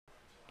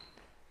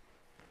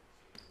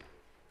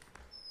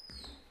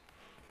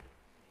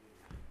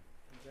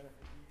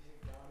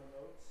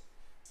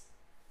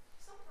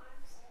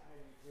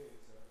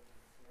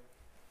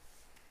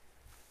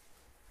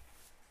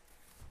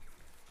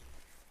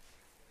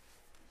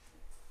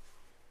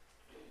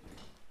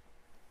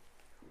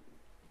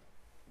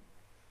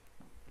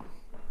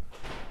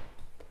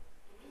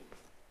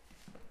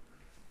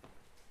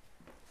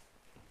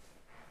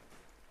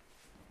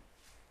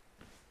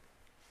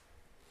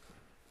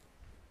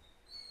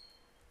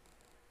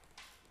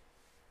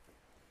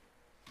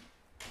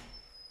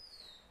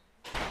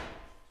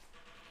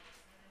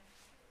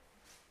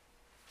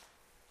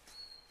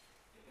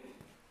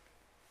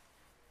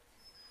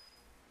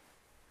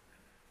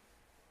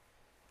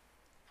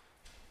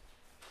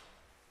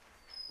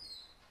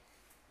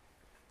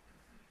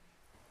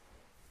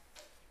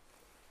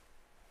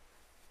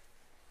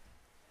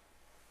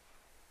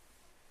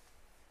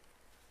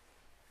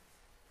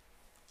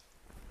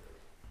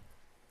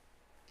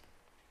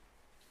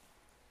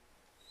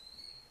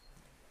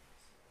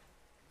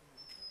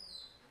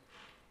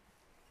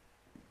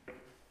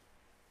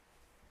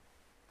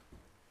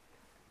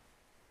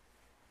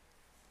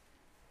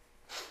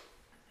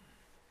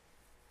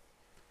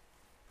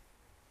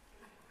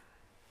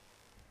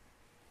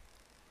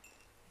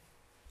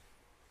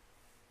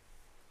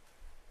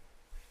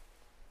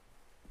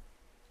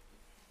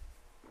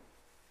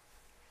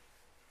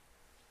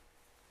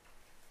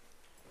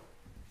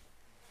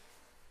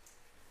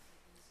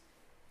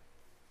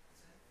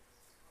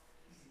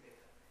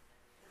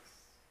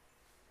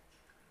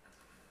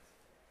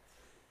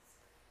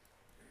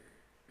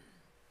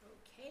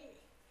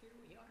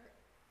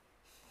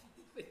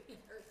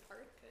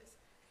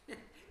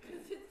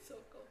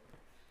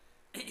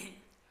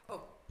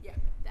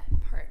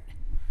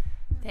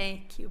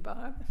Thank you,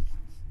 Bob.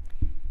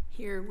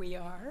 Here we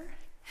are.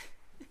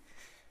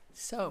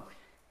 So,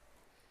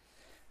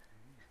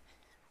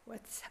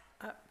 what's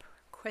up?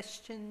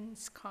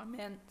 Questions,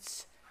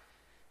 comments,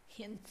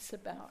 hints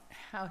about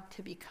how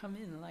to become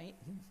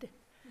enlightened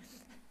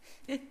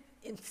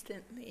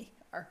instantly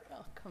are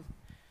welcome,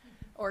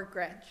 or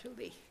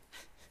gradually.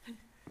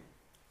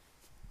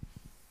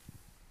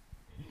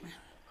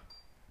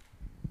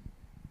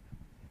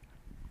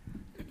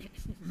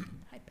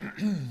 Hi, Pat.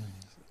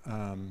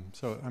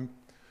 So I'm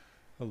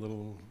a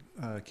little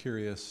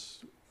curious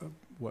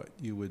what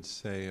you would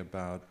say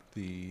about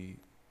the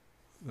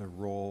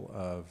role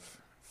of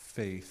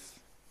faith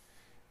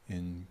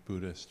in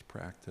Buddhist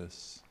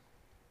practice.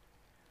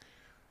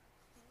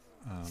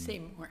 Say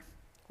more.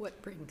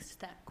 What brings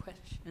that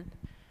question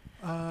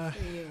Uh,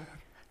 for you?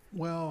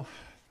 well,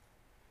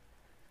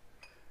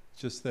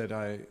 just that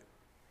I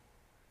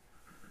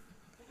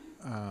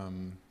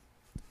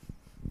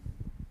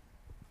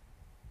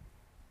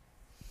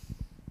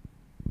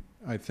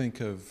think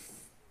of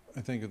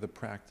the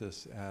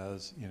practice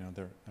as, you know,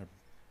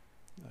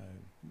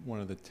 one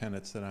of the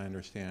tenets that I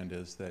understand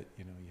is that,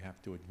 you know, you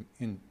have to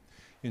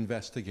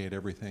investigate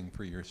everything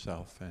for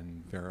yourself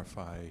and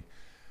verify,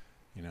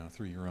 you know,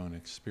 through your own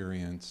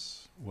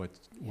experience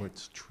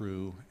what's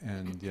true.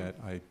 And yet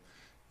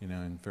you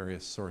know, in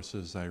various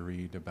sources I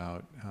read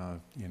about how,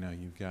 you know,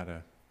 you've got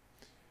to,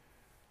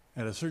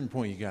 at a certain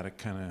point, you got to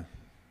kind of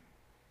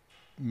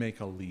make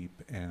a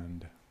leap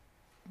and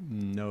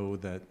know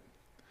that,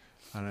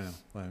 I don't know,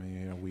 I mean,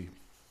 you know,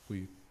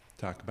 we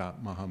talk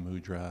about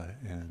Mahamudra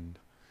and,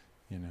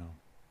 you know,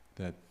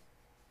 that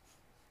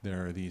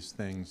there are these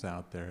things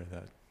out there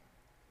that,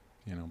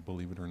 you know,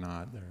 believe it or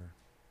not,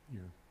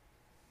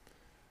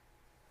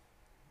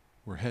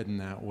 we're heading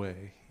that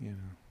way, you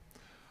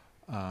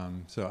know.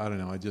 So I don't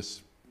know,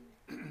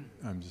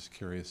 I'm just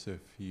curious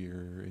if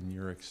in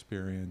your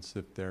experience,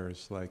 if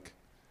there's like,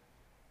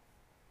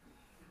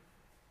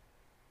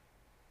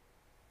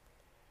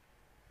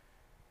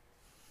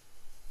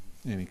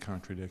 any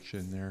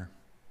contradiction there?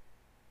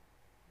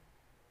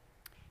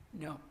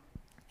 No.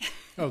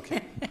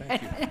 Okay,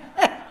 thank you.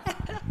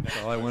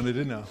 That's all I wanted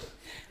to know.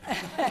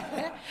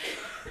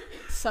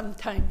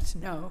 Sometimes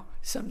no,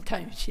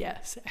 sometimes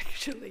yes,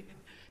 actually.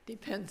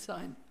 Depends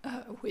on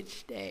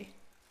which day.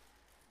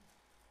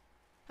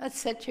 That's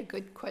such a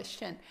good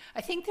question. I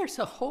think there's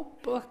a whole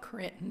book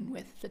written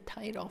with the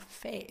title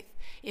Faith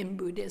in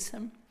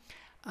Buddhism.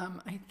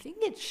 I think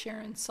it's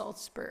Sharon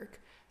Salzberg,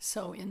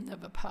 so in the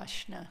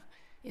Vipassana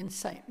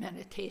insight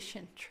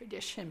meditation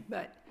tradition,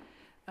 but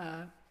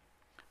I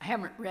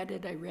haven't read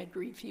it. I read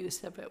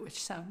reviews of it,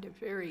 which sounded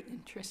very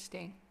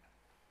interesting.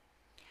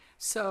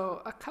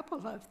 So a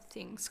couple of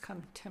things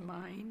come to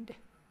mind.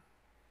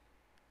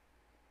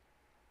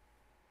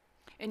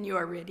 And you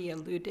already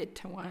alluded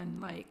to one,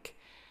 like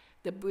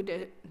the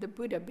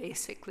Buddha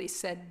basically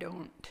said,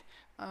 don't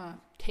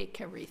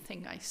take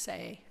everything I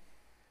say,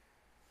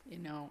 you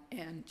know,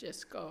 and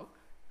just go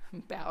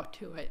bow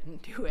to it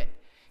and do it.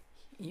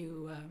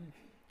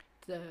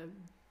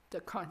 The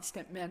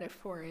constant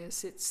metaphor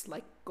is it's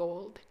like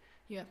gold.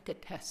 You have to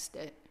test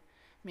it.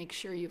 Make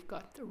sure you've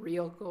got the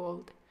real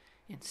gold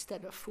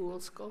instead of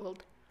fool's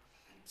gold.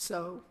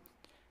 So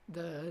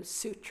the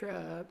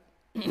sutra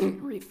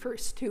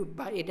refers to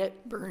bite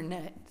it, burn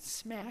it,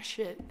 smash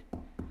it,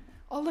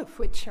 all of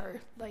which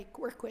are like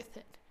work with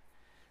it.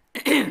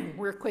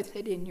 Work with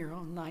it in your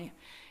own life.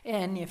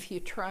 And if you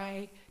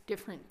try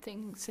different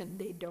things and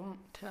they don't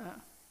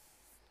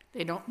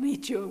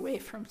lead you away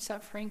from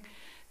suffering,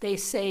 they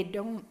say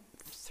don't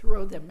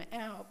throw them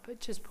out,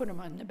 but just put them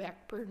on the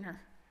back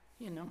burner,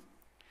 you know.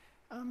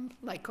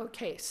 Like,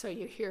 okay, so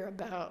you hear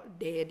about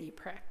deity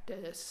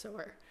practice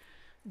or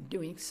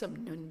doing some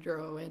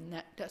nundro, and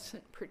that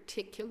doesn't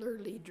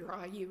particularly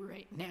draw you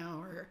right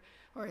now,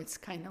 or it's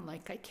kind of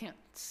like, I can't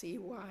see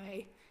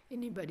why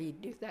anybody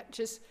do that.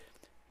 Just,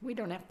 we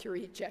don't have to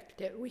reject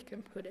it. We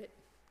can put it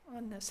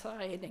on the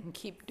side and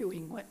keep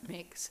doing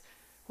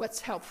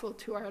what's helpful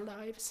to our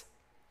lives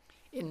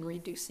in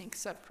reducing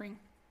suffering.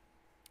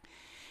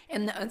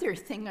 And the other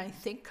thing I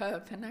think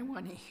of, and I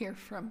want to hear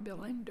from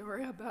Bill and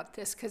Dora about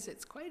this because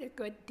it's quite a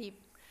good,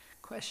 deep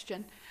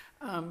question,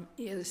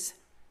 is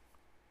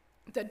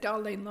the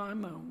Dalai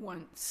Lama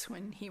once,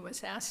 when he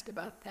was asked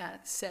about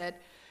that, said,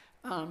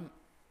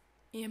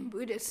 in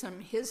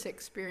Buddhism, his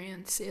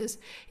experience is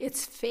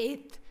it's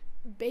faith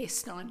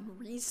based on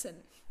reason.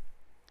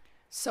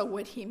 So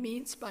what he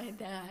means by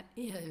that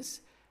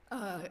is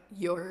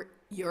your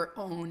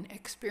own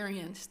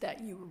experience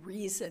that you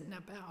reason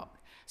about.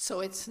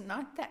 So it's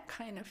not that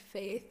kind of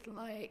faith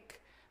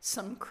like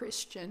some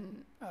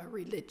Christian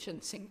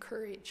religions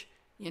encourage,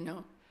 you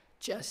know.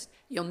 Just,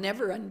 you'll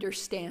never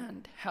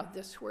understand how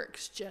this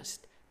works.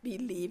 Just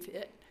believe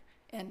it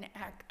and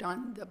act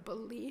on the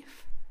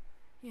belief,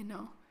 you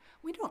know.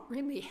 We don't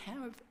really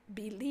have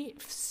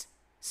beliefs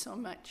so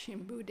much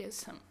in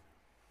Buddhism,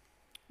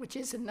 which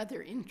is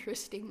another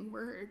interesting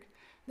word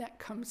that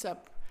comes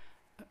up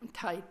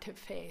tied to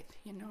faith,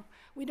 you know.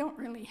 We don't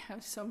really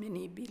have so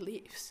many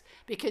beliefs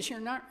because you're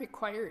not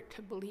required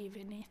to believe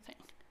anything,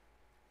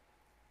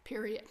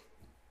 period.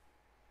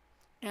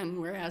 And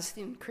whereas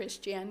in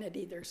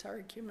Christianity, there's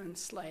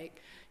arguments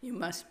like, you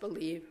must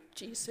believe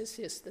Jesus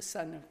is the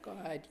Son of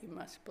God, you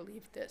must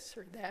believe this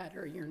or that,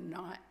 or you're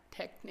not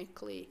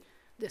technically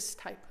this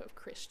type of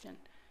Christian,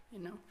 you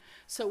know.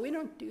 So we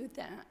don't do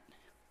that.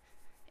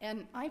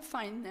 And I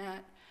find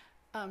that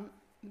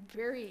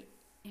very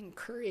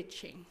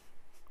encouraging,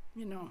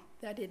 you know,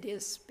 that it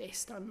is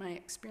based on my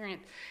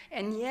experience.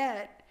 And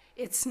yet,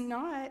 it's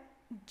not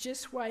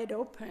just wide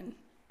open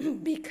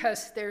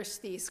because there's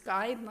these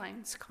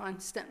guidelines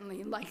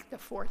constantly, like the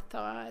 4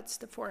 thoughts,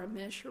 the 4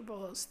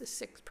 immeasurables, the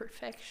 6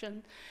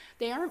 perfections.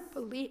 They aren't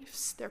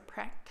beliefs, they're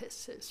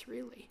practices,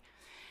 really.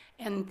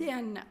 And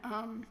then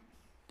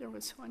there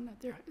was one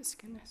other I was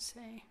going to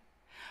say.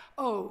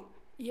 Oh,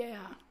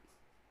 yeah.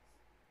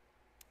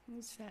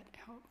 Is that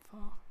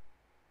helpful?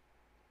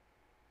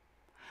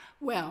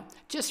 Well,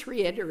 just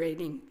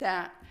reiterating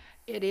that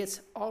it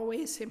is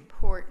always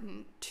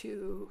important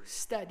to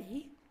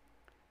study.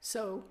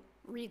 So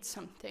read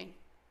something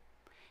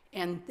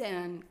and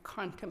then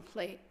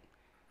contemplate,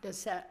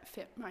 does that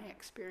fit my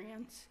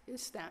experience?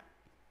 Is that,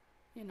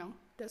 you know,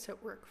 does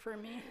it work for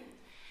me?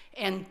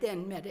 And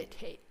then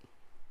meditate.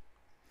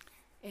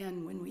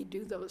 And when we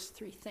do those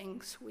 3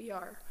 things, we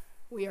are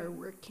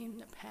working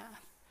the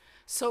path.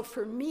 So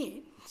for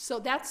me, so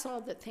that's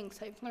all the things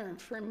I've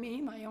learned. For me,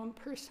 my own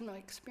personal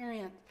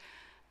experience,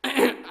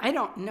 I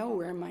don't know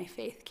where my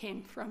faith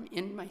came from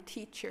in my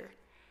teacher.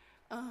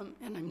 And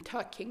I'm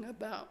talking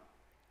about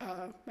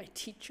my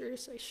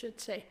teachers, I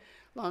should say,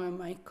 Lama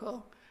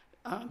Michael,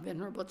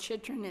 Venerable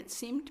Chidron. It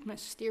seemed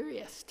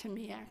mysterious to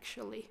me,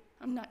 actually.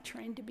 I'm not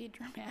trying to be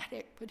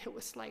dramatic, but it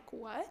was like,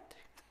 what?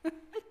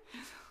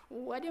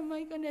 What am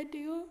I going to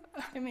do?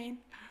 I mean,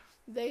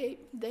 they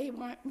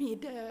want me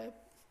to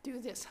do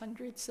this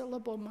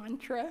 100-syllable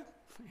mantra,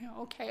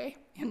 okay,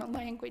 in a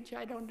language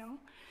I don't know.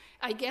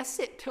 I guess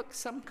it took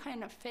some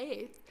kind of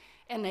faith,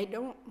 and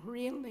I'm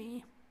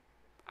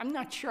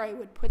not sure I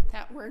would put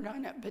that word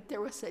on it, but there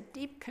was a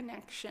deep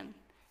connection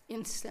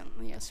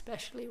instantly,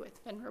 especially with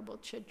Venerable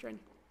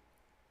Chidron.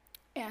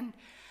 And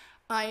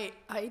I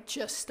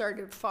just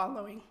started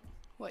following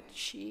what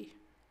she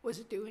was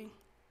doing,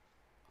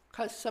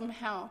 because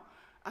somehow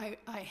I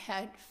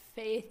had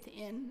faith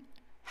in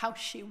how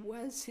she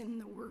was in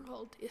the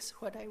world, is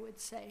what I would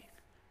say.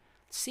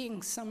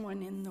 Seeing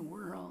someone in the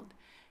world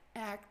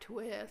act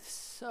with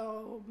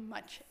so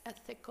much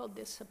ethical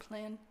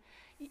discipline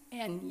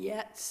and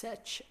yet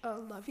such a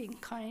loving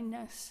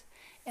kindness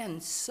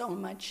and so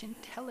much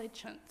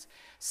intelligence.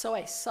 So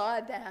I saw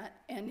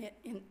that, and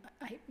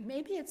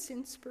maybe it's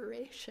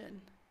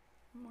inspiration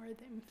more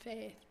than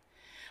faith.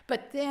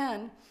 But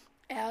then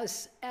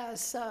as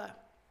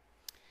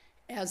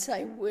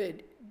I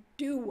would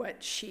do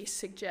what she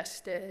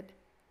suggested,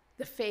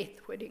 the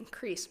faith would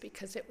increase,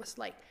 because it was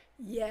like,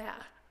 yeah,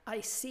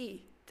 I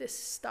see this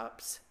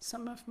stops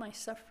some of my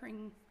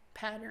suffering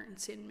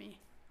patterns in me.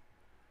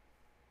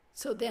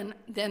 So then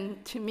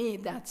to me,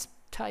 that's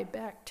tied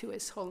back to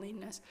His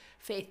Holiness,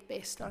 faith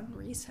based on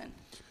reason,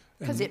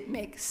 because it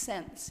makes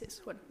sense,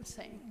 is what I'm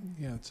saying.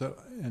 Yeah, so,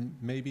 and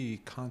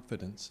maybe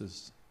confidence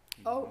is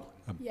a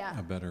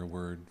better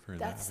word for that.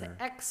 That's an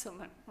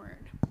excellent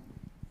word.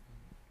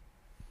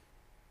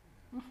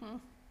 Mm-hmm.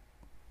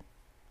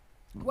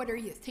 What are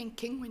you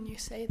thinking when you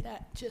say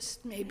that?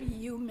 Just maybe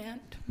you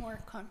meant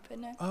more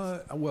confidence?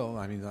 Well,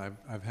 I mean,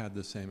 I've had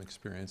the same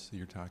experience that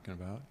you're talking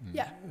about. And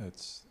yeah.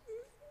 It's,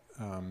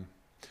 I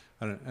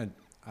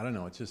don't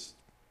know.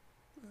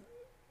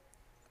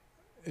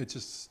 It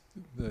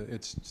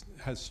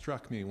has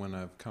struck me when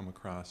I've come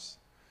across,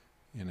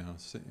 you know,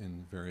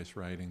 in various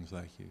writings,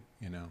 like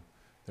you know,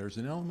 there's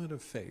an element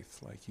of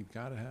faith. Like you've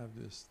got to have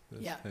this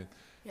faith.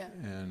 Yeah.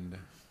 And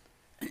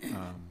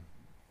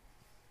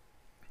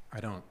I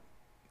don't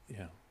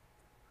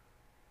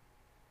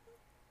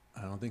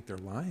think they're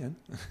lying.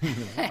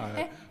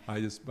 It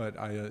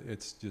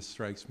just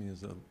strikes me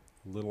as a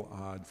little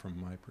odd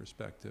from my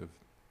perspective.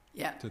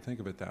 Yeah. To think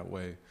of it that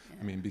way. Yeah.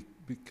 I mean,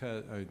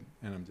 because, and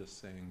I'm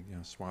just saying, you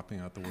know, swapping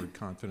out the word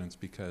confidence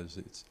because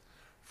it's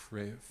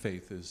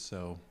faith is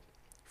so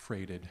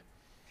freighted.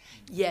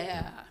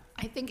 Yeah,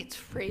 I think it's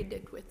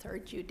freighted with our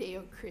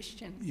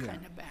Judeo-Christian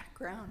kind of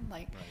background.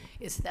 Like,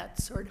 is that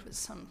sort of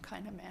some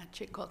kind of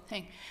magical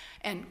thing?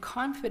 And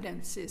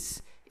confidence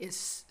is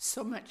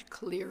so much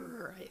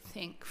clearer, I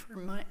think, for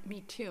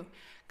me too,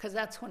 because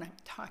that's what I'm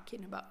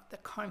talking about. The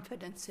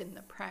confidence in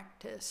the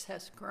practice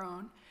has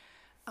grown.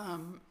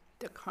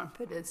 The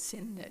confidence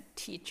in the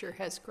teacher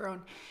has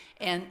grown.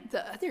 And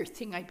the other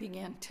thing I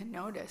began to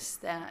notice,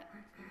 that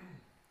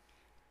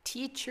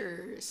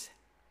teachers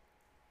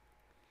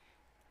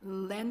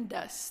lend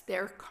us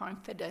their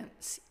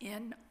confidence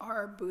in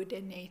our Buddha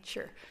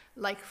nature.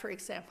 Like, for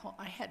example,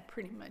 I had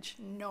pretty much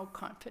no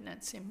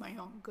confidence in my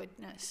own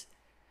goodness.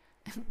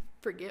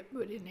 forget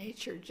Buddha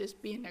nature,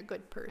 just being a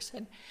good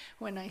person.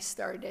 When I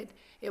started,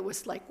 it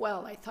was like,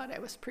 well, I thought I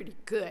was pretty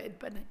good,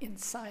 but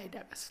inside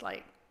I was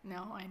like,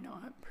 no, I know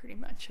I'm pretty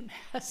much a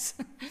mess.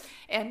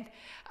 And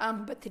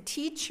but the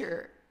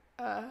teacher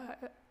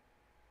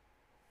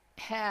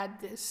had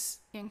this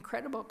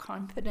incredible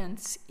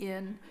confidence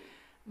in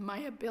my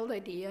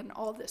ability, and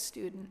all the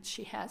students.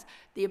 She has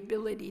the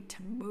ability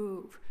to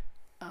move,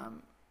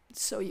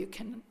 so you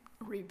can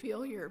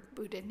reveal your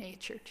Buddha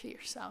nature to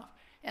yourself.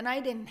 And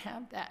I didn't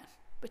have that,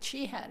 but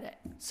she had it.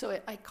 So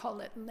I call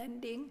it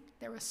lending.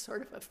 There was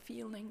sort of a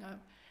feeling of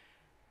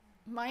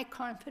my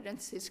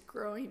confidence is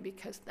growing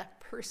because that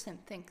person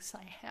thinks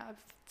I have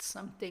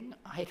something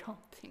I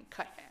don't think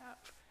I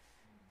have,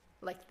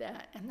 like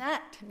that. And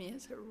that, to me,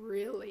 is a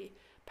really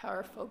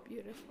powerful,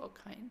 beautiful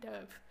kind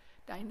of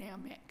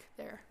dynamic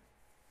there.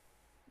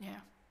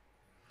 Yeah.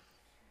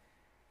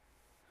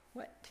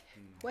 What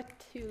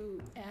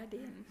to add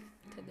in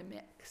to the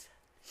mix?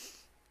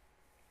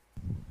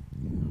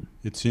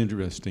 It's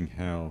interesting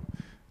how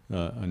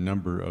a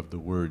number of the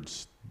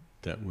words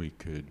that we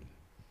could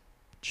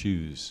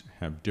choose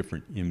have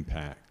different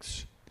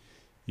impacts,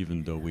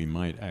 even though we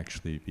might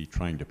actually be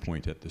trying to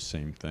point at the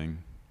same thing.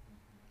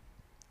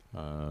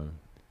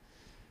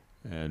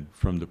 And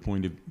from the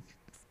point of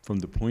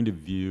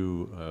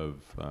view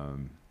of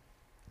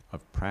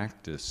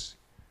practice,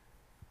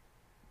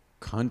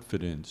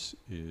 confidence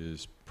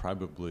is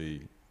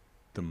probably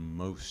the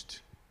most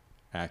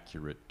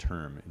accurate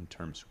term in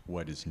terms of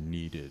what is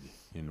needed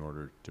in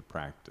order to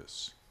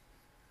practice.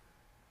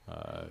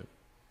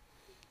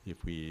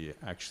 If we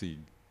actually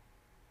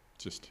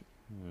just,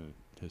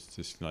 it's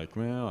just like,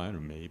 well, I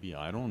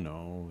don't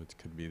know, it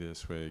could be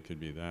this way, it could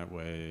be that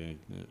way,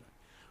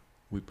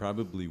 we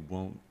probably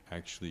won't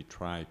actually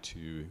try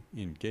to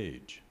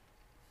engage.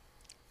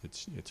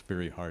 It's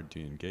very hard to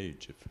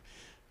engage if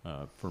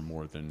for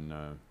more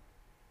than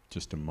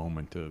just a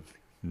moment of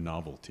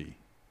novelty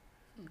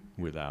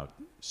without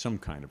some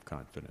kind of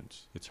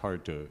confidence. It's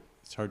hard to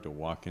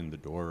walk in the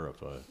door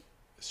of a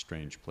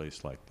strange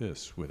place like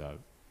this without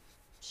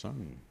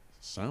some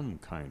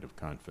kind of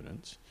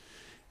confidence.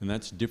 And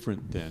that's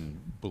different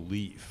than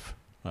belief,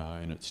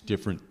 and it's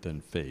different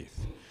than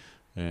faith.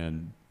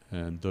 And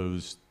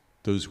those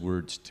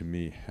words to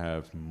me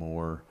have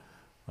more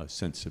a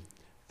sense of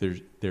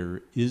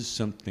there is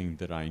something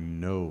that I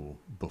know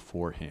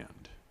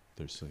beforehand.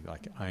 There's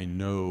like I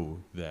know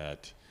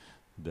that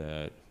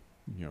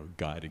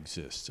God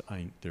exists.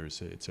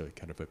 It's a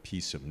kind of a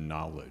piece of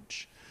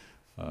knowledge,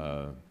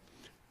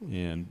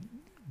 and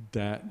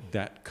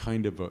that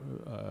kind of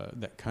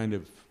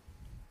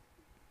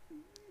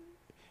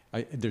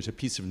there's a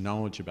piece of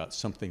knowledge about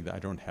something that I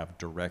don't have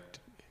direct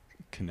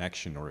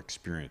connection or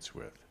experience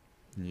with.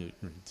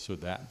 So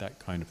that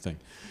kind of thing.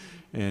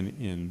 And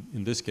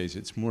in this case,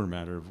 it's more a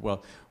matter of,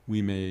 well,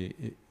 we may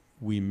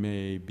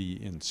be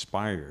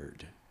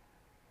inspired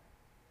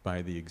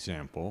by the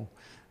example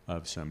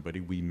of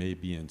somebody. We may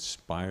be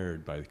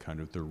inspired by kind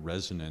of the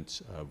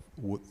resonance of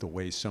the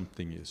way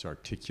something is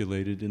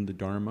articulated in the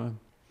Dharma.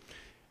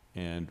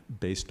 And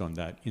based on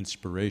that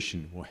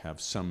inspiration, we'll have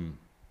some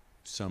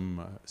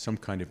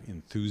kind of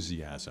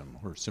enthusiasm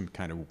or some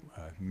kind of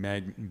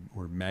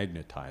we're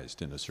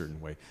magnetized in a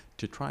certain way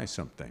to try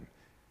something,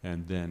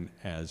 and then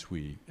as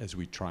we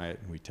try it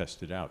and we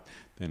test it out,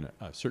 then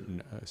a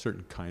certain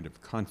kind of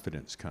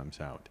confidence comes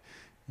out.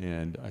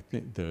 And I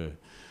think the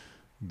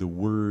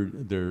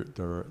word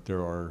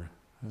the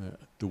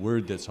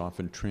word that's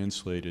often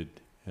translated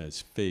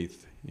as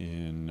faith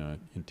in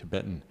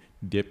Tibetan,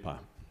 dipa,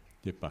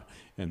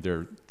 and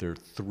there are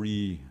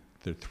three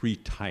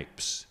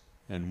types.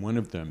 And one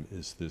of them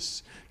is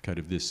this kind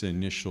of this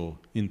initial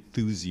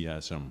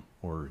enthusiasm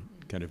or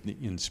kind of the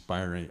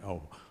inspiring,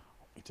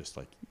 just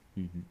like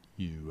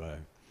you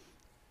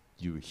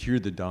hear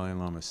the Dalai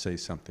Lama say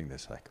something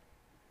that's like,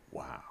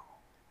 wow.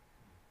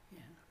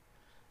 Yeah.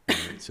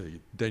 So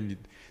then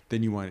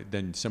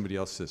somebody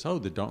else says, oh,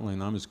 the Dalai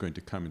Lama is going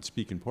to come and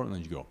speak in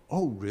Portland. You go,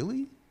 oh,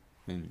 really?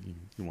 And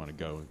you want to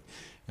go.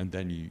 And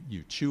then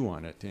you chew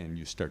on it and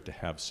you start to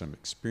have some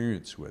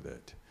experience with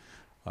it.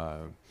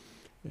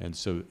 And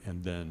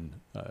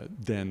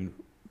then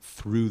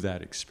through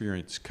that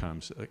experience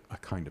comes a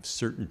kind of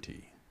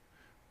certainty,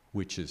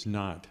 which is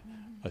not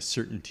a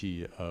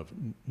certainty of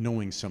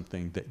knowing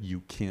something that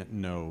you can't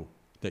know,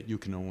 that you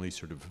can only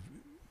sort of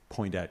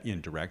point at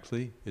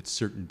indirectly. It's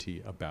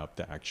certainty about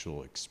the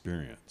actual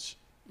experience,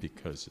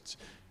 because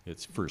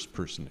it's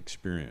first-person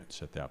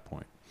experience at that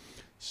point.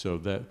 So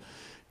that,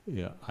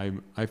 yeah,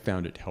 I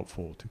found it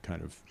helpful to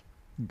kind of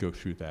go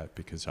through that,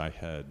 because I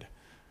had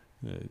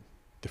the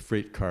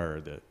freight car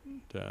that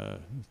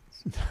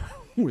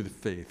with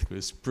faith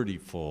was pretty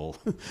full.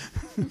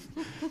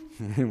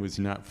 It was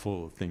not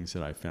full of things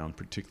that I found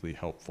particularly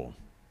helpful.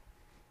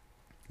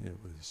 It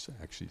was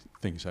actually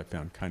things I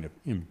found kind of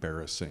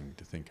embarrassing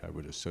to think I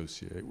would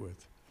associate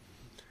with.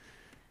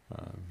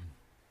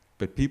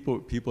 But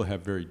people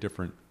have very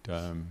different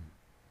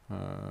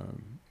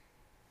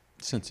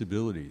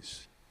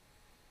sensibilities.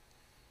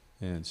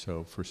 And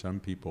so for some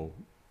people,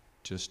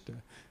 just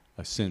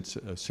a sense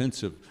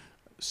of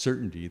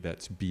certainty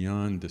that's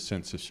beyond the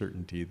sense of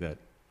certainty that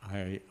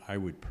I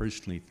would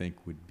personally think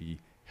would be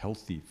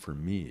healthy for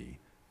me.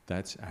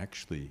 That's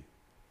actually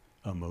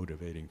a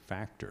motivating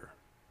factor,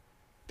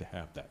 to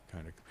have that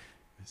kind of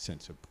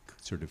sense of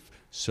sort of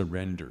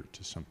surrender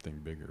to something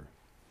bigger.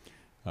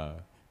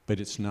 But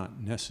it's not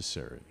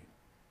necessary.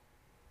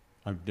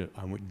 I'm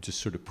just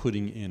sort of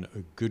putting in a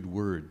good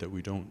word that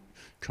we don't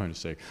trying to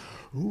say,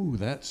 ooh,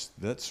 that's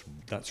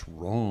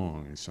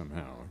wrong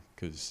somehow,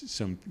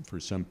 because for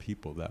some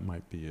people that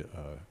might be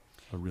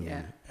a really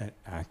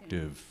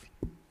active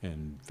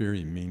and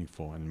very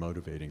meaningful and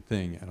motivating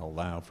thing, and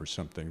allow for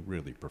something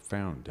really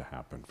profound to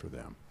happen for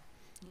them.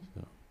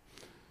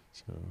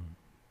 So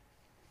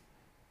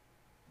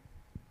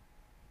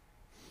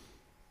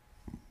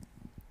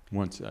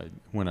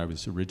when I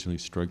was originally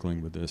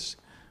struggling with this,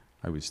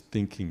 I was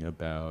thinking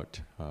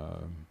about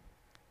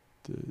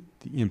the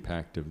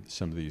impact of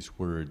some of these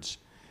words,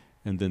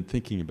 and then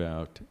thinking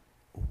about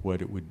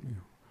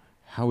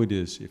how it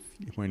is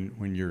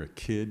when you're a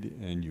kid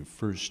and you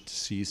first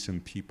see some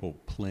people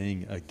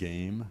playing a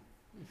game,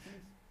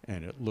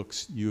 and it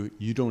looks the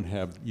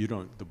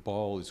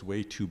ball is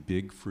way too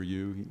big for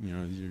you. You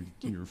know,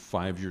 you're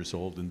 5 years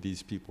old, and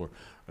these people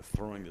are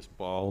throwing this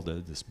ball,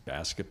 this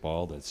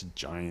basketball, that's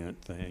giant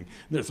thing.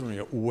 They're throwing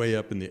it way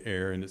up in the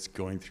air, and it's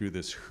going through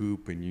this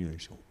hoop, and you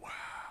go, wow.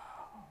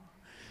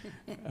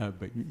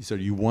 So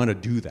you want to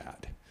do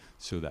that.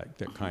 So that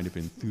kind of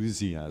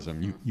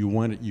enthusiasm, you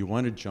want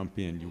to jump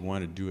in, you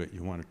want to do it,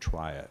 you want to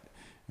try it.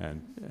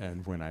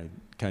 And when I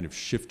kind of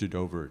shifted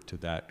over to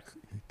that,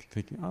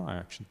 thinking, oh,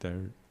 actually,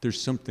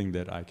 there's something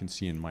that I can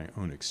see in my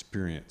own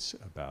experience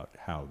about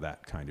how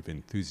that kind of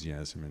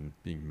enthusiasm and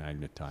being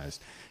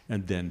magnetized,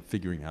 and then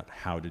figuring out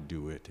how to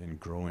do it and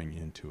growing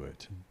into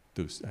it.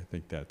 I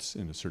think that's,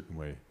 in a certain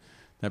way,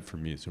 that for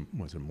me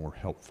was a more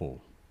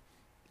helpful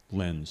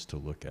lens to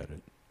look at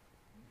it.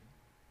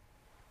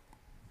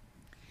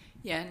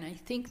 Yeah, and I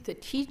think the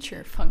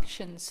teacher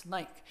functions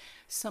like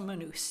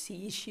someone who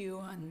sees you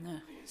on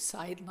the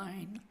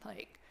sideline,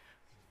 like,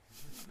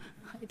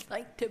 I'd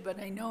like to, but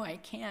I know I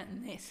can't.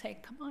 And they say,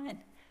 come on,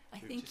 I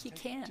think you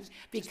can.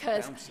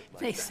 Because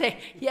they say,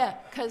 yeah,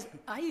 because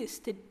I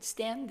used to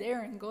stand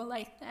there and go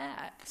like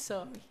that.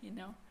 So, you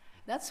know,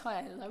 that's why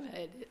I love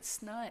it. It's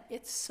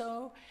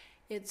so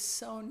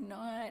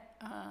not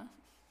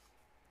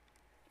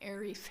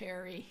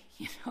airy-fairy,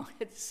 you know,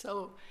 it's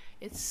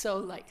so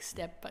like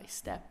step by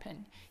step,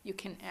 and you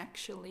can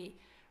actually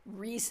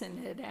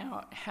reason it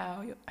out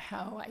how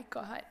I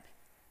got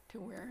to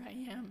where I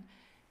am.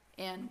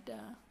 And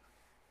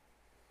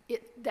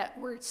that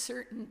word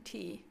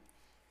certainty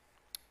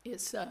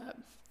is,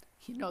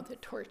 you know, the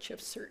torch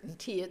of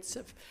certainty. It's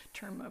a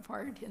term of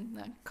art in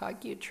the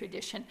Kagyu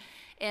tradition.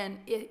 And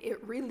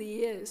it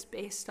really is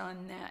based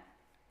on that.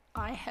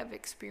 I have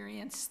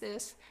experienced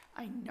this.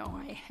 I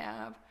know I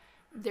have.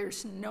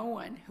 There's no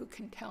one who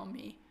can tell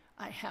me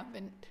I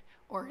haven't,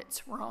 or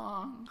it's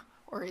wrong,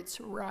 or it's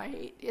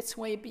right. It's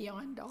way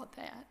beyond all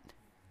that,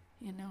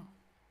 you know.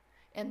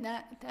 And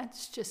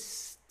that's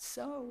just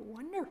so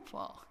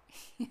wonderful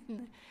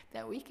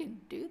that we can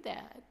do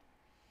that.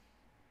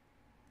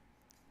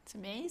 It's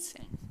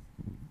amazing,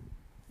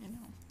 you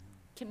know.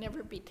 Can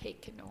never be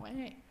taken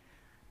away.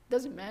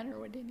 Doesn't matter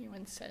what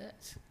anyone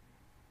says.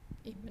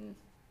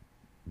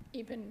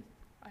 Even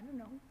I don't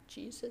know,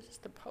 Jesus,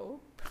 the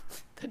Pope,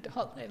 the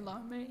Dalai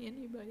Lama,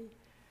 anybody.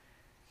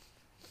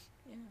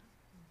 Yeah.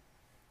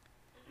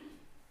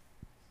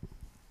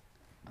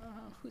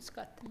 Who's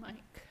got the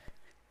mic?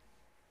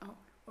 Oh,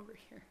 over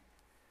here.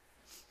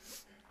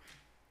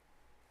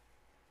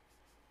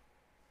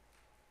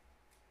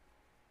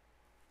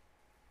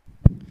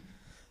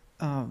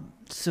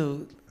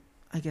 So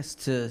I guess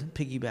to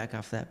piggyback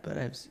off that,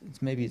 but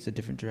maybe it's a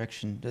different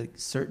direction. Like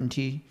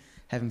certainty,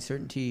 having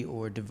certainty,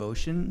 or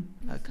devotion.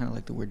 I kind of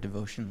like the word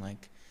devotion.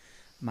 Like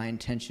my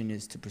intention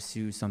is to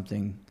pursue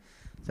something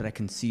that I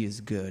can see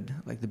is good,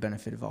 like the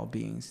benefit of all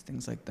beings,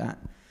 things like that.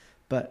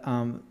 But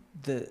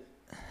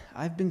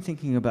I've been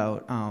thinking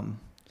about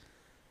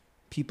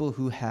people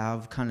who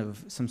have kind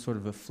of some sort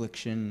of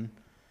affliction,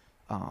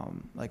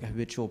 like a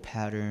habitual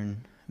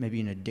pattern,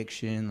 maybe an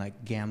addiction,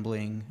 like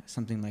gambling,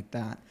 something like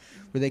that,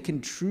 where they can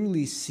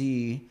truly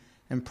see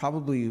and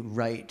probably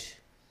write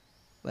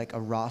like a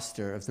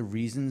roster of the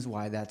reasons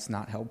why that's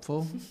not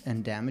helpful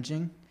and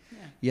damaging,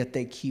 yet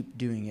they keep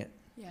doing it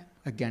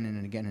again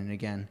and again and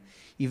again.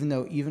 Even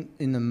though even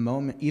in the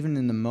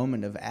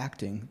moment of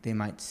acting, they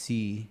might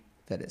see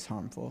that it's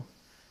harmful,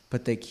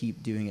 but they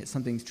keep doing it.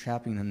 Something's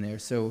trapping them there.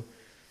 So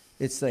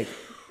it's like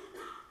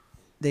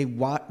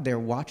they're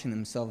watching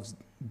themselves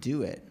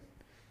do it.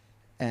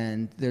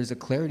 And there's a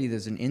clarity,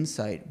 there's an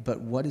insight,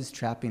 but what is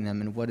trapping them,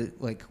 and what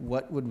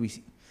would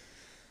we,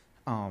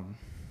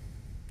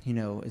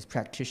 as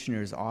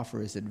practitioners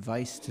offer as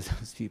advice to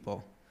those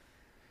people?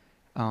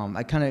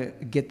 I kind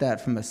of get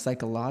that from a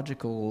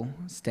psychological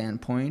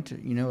standpoint,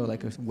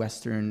 like a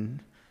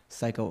Western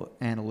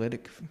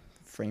psychoanalytic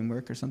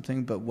framework or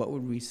something, but what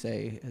would we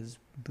say as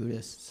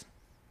Buddhists?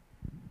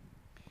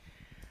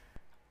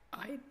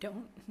 I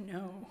don't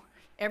know.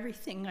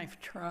 Everything I've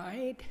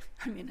tried,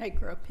 I mean, I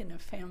grew up in a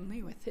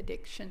family with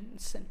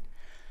addictions, and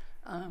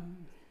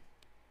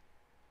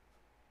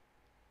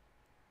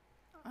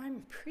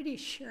I'm pretty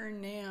sure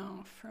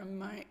now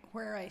from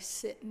where I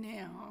sit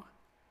now,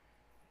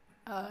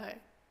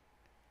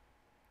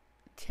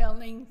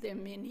 telling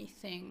them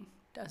anything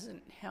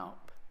doesn't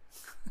help.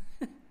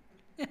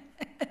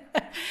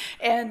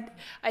 And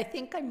I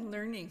think I'm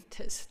learning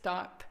to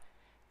stop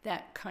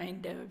that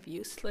kind of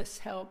useless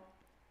help.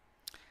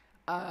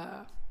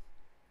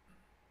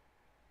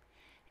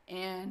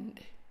 And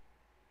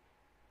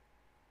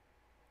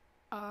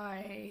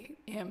I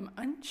am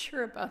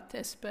unsure about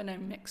this, but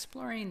I'm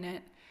exploring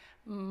it.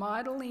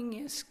 Modeling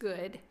is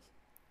good.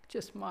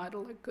 Just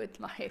model a good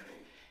life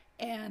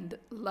and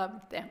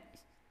love them.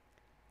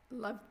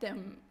 Love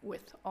them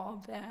with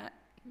all that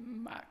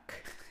muck.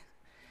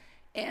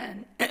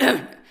 And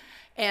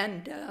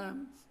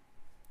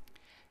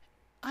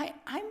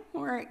I'm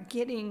more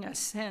getting a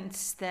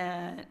sense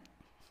that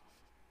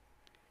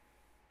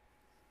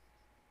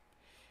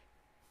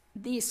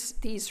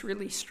these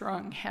really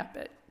strong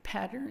habit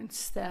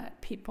patterns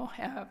that people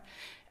have,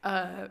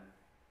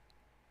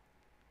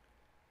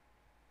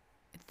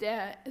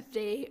 that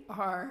they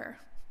are,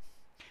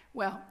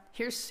 well,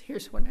 here's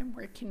what I'm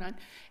working on.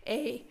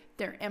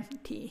 They're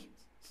empty.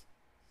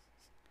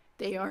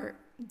 They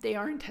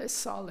aren't as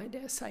solid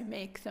as I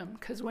make them,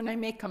 because when I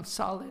make them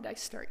solid, I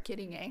start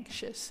getting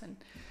anxious, and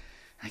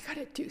I got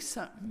to do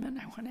something, and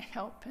I want to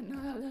help,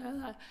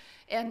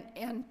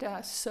 and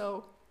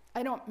so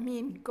I don't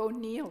mean go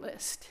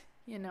nihilist,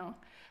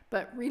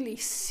 but really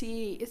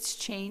see it's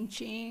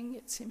changing,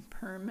 it's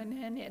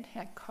impermanent, it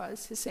had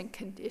causes and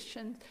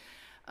conditions.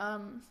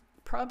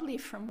 Probably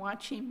from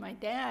watching my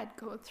dad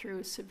go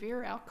through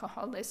severe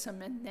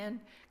alcoholism and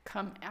then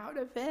come out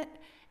of it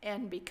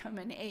and become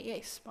an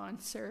AA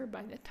sponsor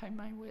by the time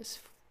I was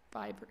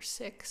 5 or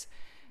 6.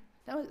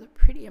 That was a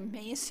pretty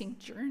amazing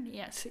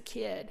journey as a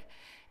kid.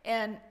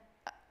 And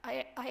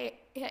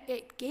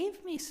it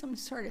gave me some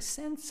sort of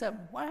sense of,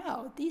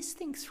 wow, these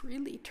things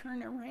really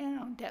turn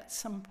around at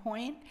some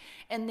point,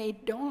 and they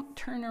don't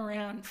turn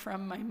around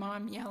from my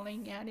mom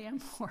yelling at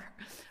him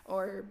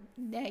or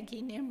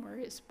nagging him or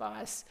his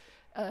boss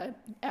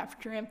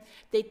after him.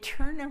 They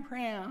turn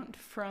around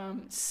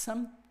from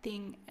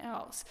something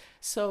else.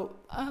 So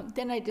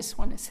then I just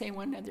want to say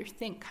one other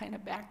thing, kind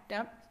of backed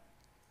up.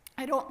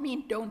 I don't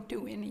mean don't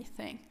do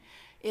anything.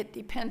 It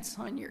depends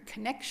on your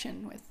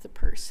connection with the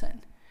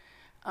person.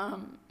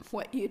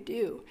 What you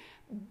do,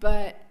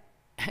 but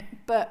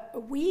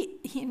we,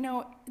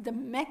 the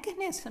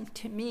mechanism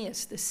to me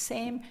is the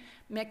same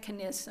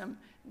mechanism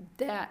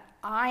that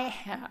I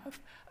have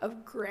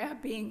of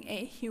grabbing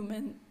a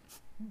human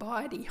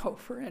body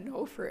over and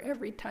over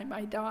every time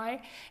I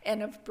die,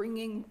 and of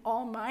bringing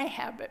all my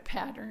habit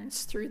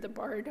patterns through the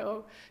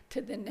bardo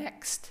to the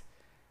next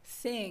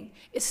thing.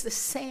 It's the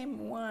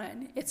same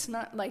one. It's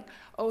not like,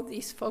 oh,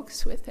 these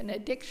folks with an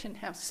addiction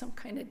have some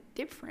kind of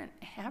different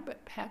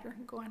habit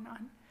pattern going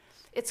on.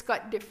 It's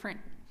got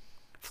different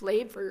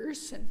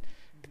flavors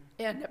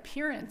and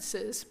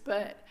appearances,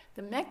 but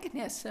the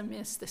mechanism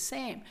is the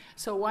same.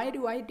 So why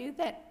do I do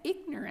that?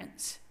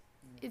 Ignorance.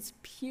 It's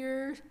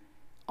pure,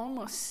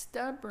 almost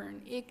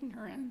stubborn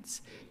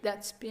ignorance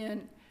that's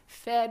been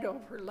fed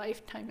over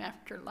lifetime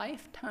after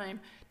lifetime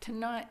to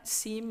not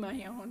see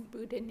my own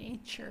Buddha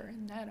nature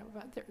and that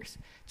of others.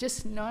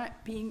 Just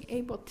not being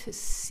able to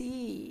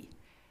see,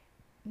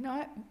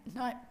 not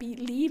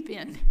believe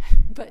in,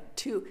 but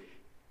to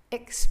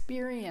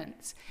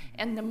experience.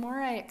 And the more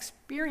I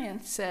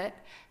experience it,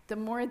 the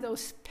more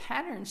those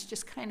patterns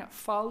just kind of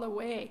fall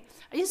away.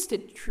 I used to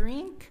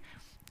drink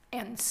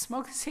and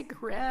smoke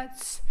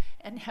cigarettes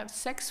and have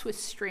sex with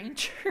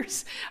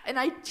strangers. And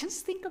I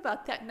just think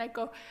about that and I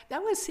go,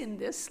 that was in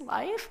this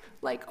life?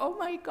 Like, oh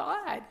my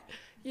God.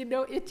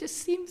 It just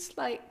seems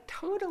like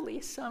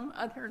totally some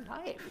other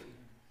life.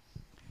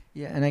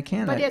 Yeah, and I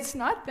can. But it's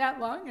not that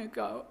long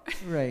ago.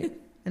 Right.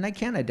 And I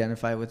can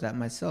identify with that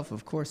myself.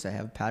 Of course, I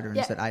have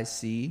patterns that I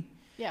see.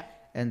 Yeah.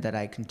 And that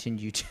I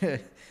continue to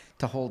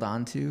hold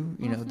on to,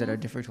 that are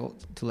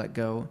difficult to let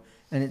go.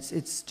 And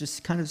it's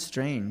just kind of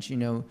strange,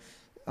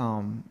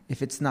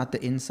 if it's not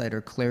the insight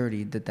or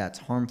clarity that's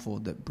harmful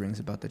that brings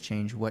about the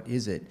change, what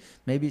is it?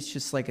 Maybe it's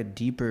just like a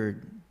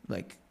deeper,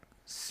 like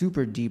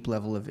super deep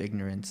level of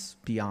ignorance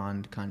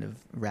beyond kind of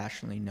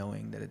rationally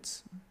knowing that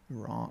it's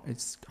wrong,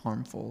 it's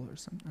harmful or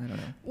something. I don't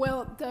know.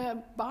 Well,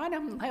 the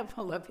bottom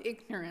level of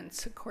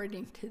ignorance,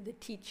 according to the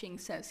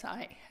teachings as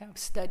I have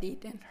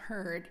studied and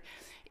heard,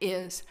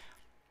 is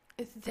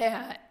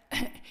that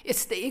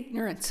it's the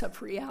ignorance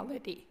of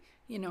reality.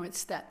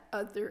 It's that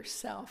other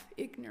self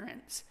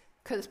ignorance.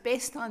 Because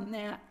based on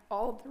that,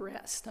 all the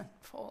rest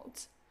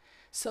unfolds.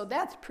 So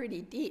that's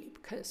pretty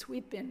deep, because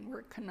we've been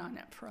working on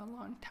it for a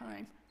long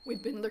time.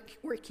 We've been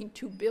working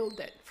to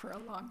build it for a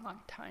long, long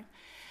time.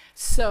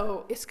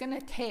 So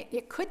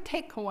it could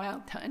take a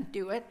while to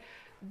undo it.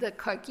 The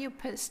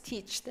Kagyupas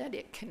teach that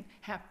it can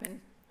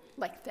happen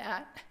like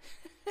that.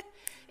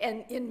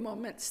 And in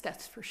moments,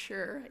 that's for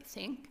sure, I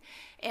think.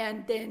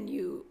 And then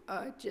you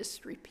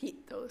just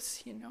repeat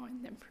those, you know,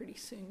 and then pretty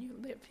soon you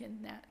live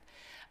in that.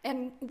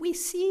 And we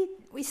see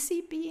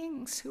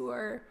beings who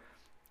are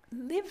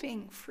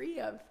living free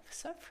of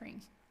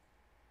suffering,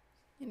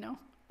 you know.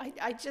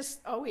 I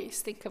just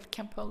always think of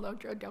Khenpo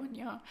Lodro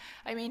Donya.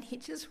 I mean, he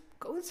just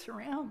goes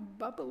around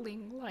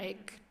bubbling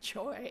like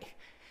joy.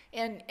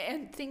 And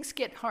things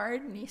get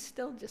hard, and he's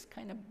still just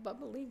kind of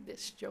bubbling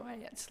this joy.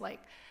 It's like,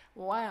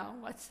 wow,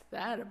 what's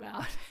that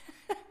about?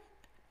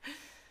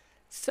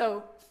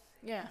 So,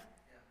 yeah.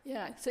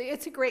 So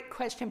it's a great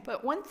question.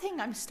 But one thing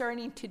I'm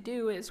starting to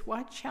do is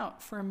watch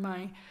out for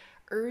my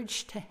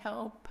urge to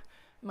help,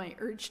 my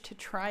urge to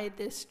try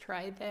this,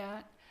 try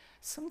that.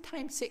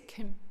 Sometimes it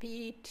can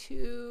be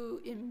too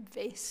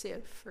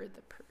invasive for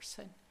the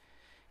person.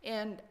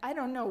 And I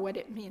don't know what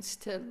it means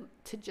to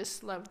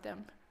just love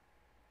them.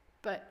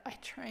 But I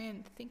try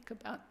and think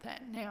about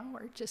that now,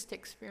 or just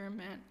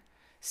experiment.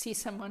 See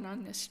someone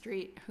on the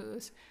street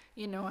who's,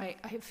 you know, I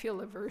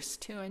feel averse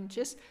to, and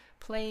just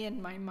play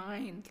in my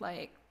mind,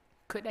 like,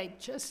 could I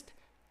just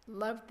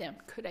love them?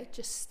 Could I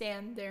just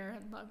stand there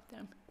and love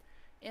them?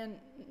 And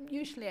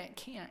usually I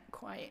can't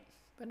quite,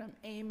 but I'm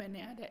aiming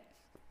at it.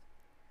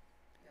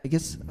 I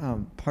guess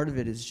part of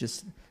it is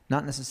just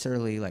not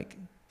necessarily like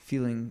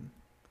feeling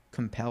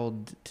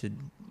compelled to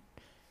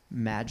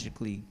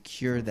magically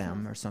cure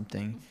them or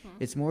something.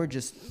 It's more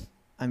just,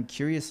 I'm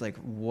curious, like,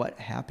 what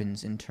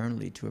happens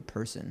internally to a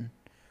person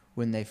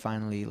when they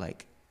finally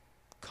like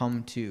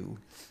come to,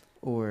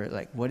 or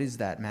like, what is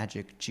that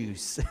magic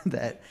juice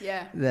that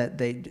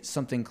they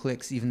something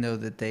clicks, even though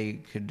that they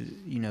could,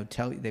 you know,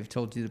 they've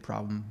told you the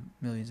problem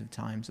millions of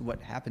times. What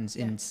happens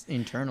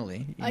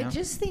internally? You know? I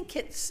just think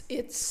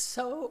it's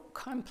so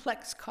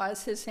complex,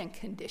 causes and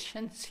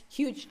conditions,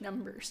 huge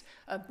numbers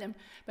of them.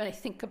 But I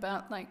think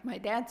about like my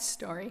dad's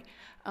story.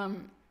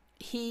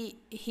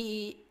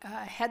 He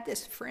had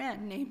this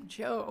friend named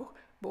Joe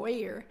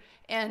Boyer,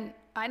 and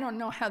I don't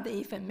know how they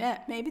even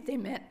met. Maybe they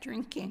met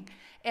drinking.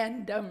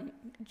 And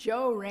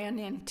Joe ran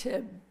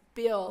into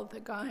Bill, the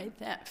guy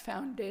that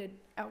founded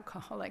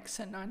Alcoholics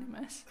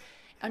Anonymous.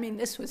 I mean,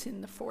 this was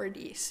in the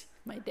 40s.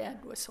 My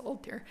dad was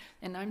older,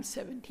 and I'm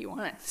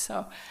 71.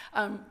 So,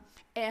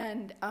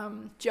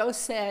 Joe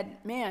said,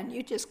 man,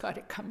 you just got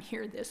to come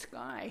hear this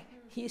guy.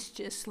 He's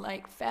just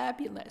like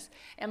fabulous.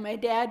 And my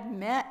dad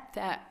met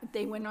that.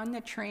 They went on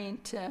the train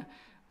to,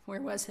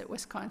 where was it,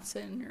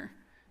 Wisconsin or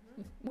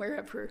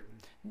wherever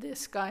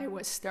this guy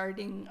was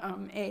starting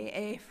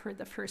AA for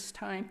the first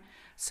time.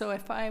 So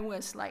if I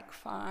was like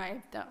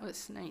 5, that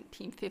was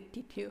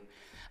 1952.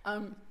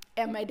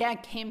 And my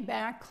dad came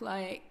back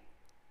like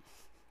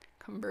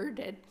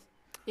converted.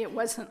 It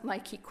wasn't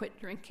like he quit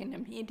drinking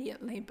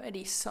immediately, but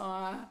he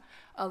saw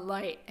a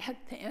light at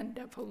the end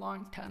of a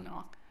long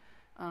tunnel,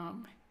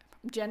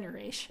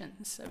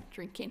 generations of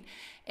drinking.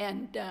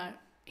 And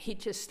he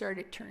just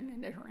started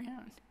turning it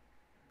around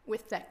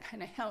with that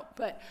kind of help.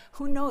 But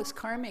who knows,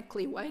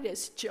 karmically, why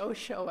does Joe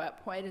show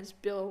up? Why does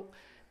Bill,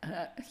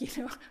 you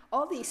know,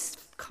 all these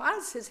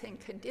causes and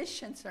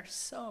conditions are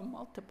so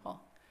multiple.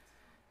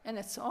 And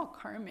it's all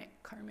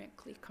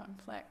karmically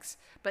complex.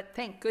 But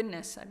thank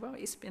goodness, I've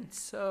always been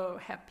so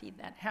happy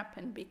that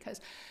happened,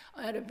 because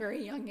at a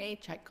very young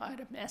age, I got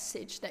a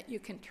message that you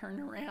can turn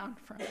around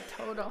from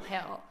total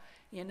hell,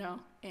 you know,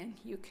 and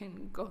you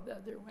can go the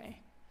other way.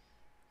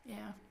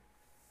 Yeah,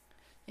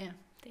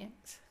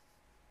 thanks.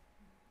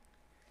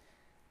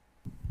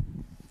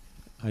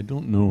 I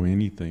don't know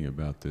anything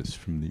about this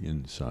from the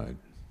inside.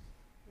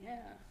 Yeah.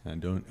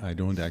 I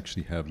don't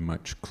actually have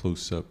much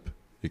close-up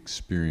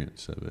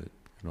experience of it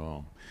at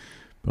all.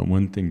 But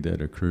one thing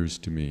that occurs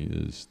to me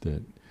is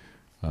that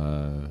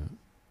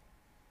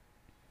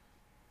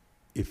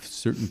if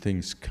certain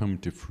things come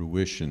to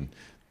fruition,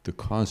 the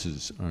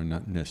causes are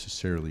not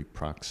necessarily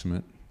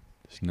proximate.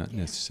 It's not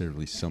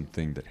necessarily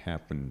something that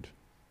happened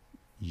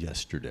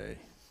yesterday.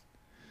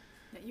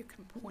 That you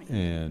can point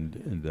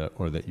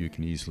or that you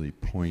can easily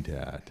point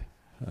at.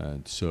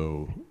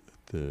 So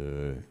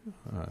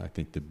I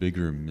think the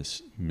bigger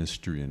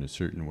mystery in a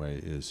certain way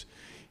is,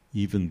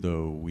 even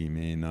though we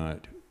may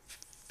not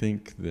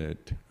think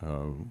that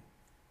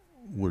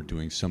we're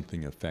doing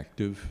something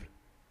effective,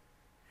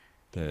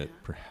 that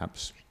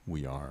perhaps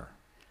we are.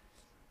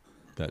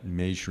 That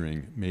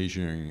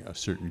measuring a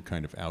certain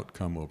kind of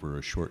outcome over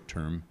a short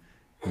term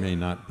may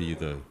not be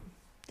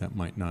that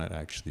might not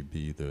actually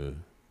be the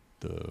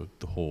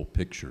whole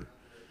picture.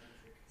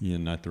 Yeah,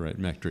 not the right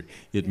metric.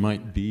 It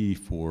might be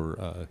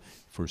for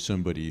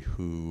somebody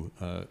who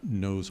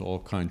knows all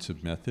kinds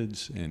of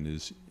methods and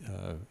is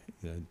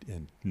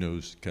and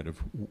knows kind of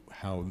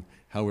how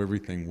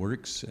everything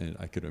works. And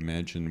I could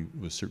imagine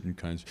with certain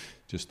kinds,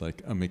 just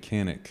like a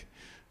mechanic.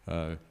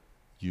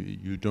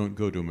 You don't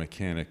go to a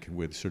mechanic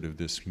with sort of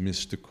this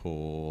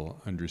mystical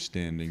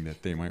understanding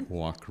that they might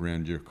walk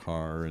around your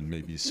car and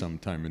maybe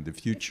sometime in the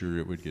future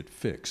it would get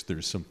fixed.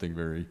 There's something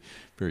very,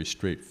 very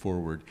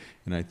straightforward.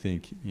 And I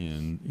think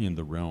in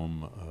the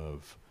realm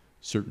of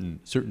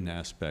certain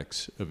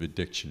aspects of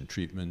addiction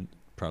treatment,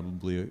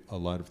 probably a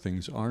lot of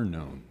things are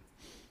known.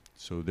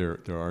 So there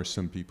are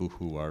some people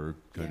who are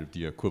kind of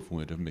the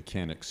equivalent of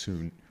mechanics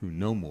who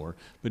know more,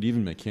 but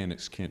even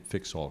mechanics can't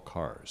fix all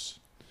cars.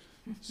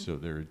 So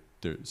there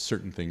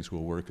certain things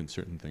will work and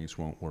certain things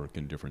won't work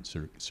in different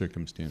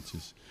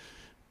circumstances.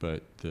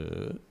 But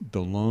the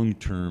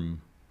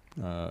long-term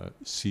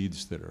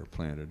seeds that are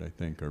planted, I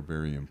think, are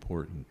very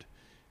important.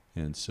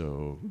 And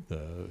so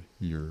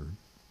your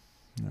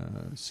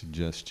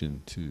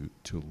suggestion to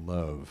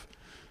love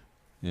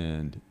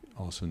and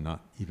also not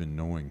even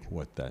knowing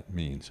what that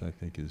means, I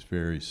think, is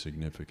very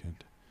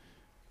significant.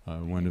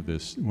 One of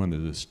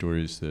the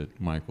stories that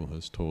Michael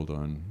has told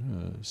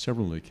on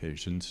several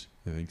occasions,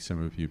 I think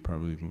some of you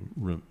probably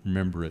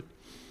remember it,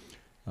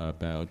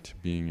 about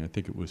being, I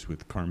think it was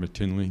with Karma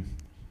Tinley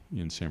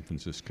in San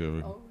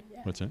Francisco. Oh, yeah.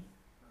 What's that?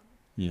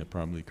 Yeah,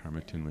 probably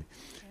Karma Tinley.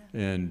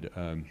 Yeah.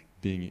 And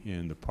being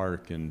in the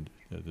park, and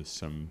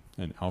there's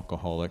an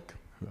alcoholic,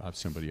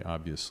 somebody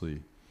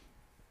obviously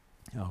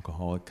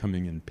alcoholic,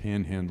 coming and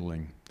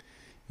panhandling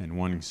and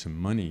wanting some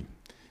money,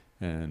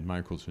 and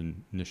Michael's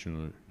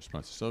initial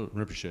response is, "Oh,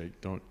 ricochet,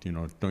 don't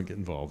get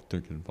involved,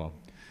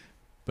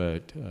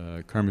 But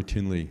Karma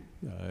Tinley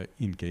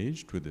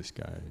engaged with this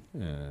guy,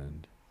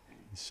 and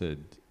he said,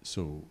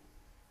 "So,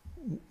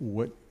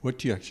 what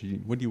do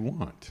you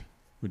want?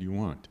 What do you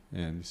want?"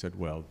 And he said,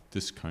 "Well,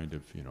 this kind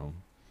of,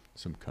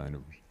 some kind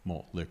of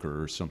malt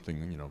liquor or something,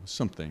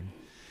 something." And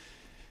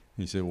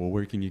he said, "Well,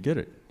 where can you get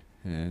it?"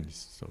 And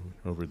so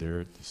over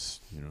there at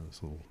this,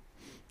 this little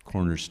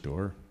corner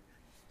store.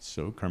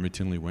 So Karma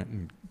Tinley went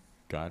and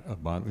got a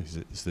bottle. He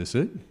said, "Is this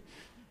it?"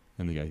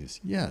 And the guy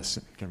says, "Yes."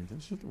 And Karma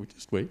Tinley said,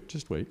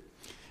 just wait.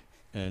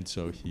 And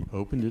so he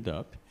opened it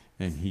up,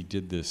 and he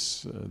did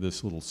this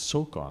little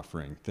soak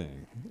offering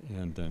thing,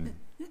 and then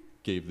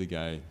gave the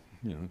guy,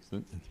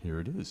 here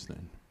it is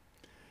then.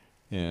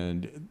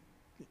 And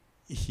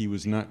he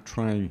was not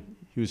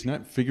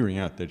figuring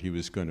out that he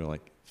was going to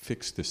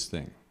fix this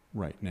thing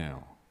right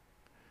now.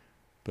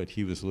 But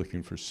he was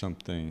looking for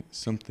something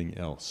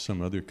else,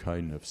 some other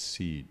kind of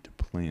seed to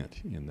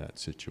plant in that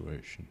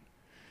situation.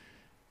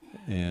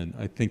 And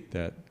I think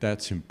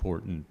that's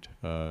important.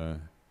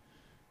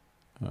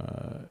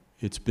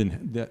 It's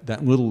been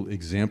that little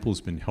example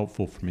has been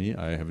helpful for me.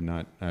 I have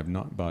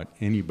not bought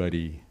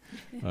anybody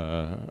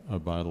a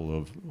bottle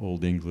of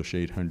Old English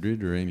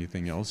 800 or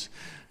anything else,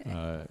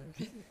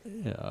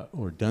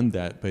 or done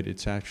that. But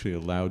it's actually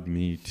allowed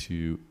me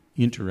to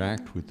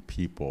interact with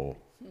people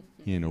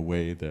in a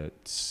way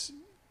that's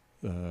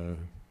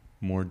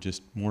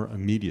more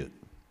immediate.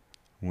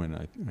 When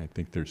I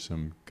think there's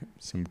some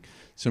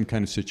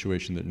kind of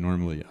situation that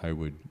normally I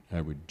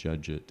would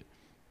judge it.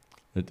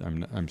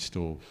 I'm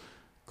still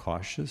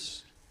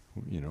cautious,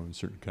 in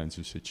certain kinds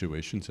of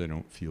situations. I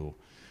don't feel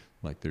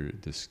like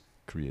this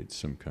creates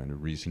some kind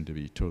of reason to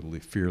be totally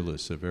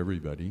fearless of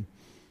everybody,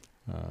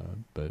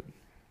 but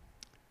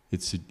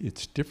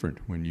it's different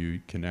when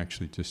you can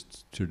actually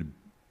just sort of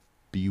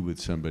be with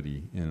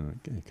somebody in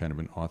a kind of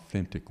an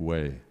authentic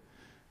way,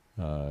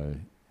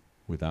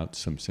 without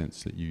some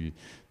sense that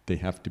they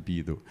have to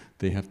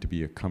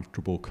be a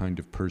comfortable kind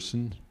of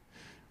person,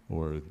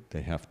 or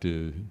they have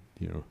to,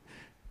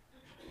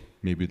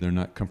 maybe they're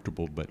not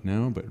comfortable but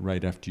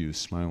right after you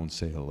smile and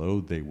say hello,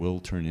 they will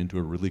turn into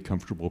a really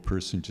comfortable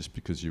person just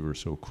because you were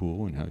so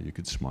cool and how you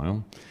could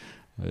smile.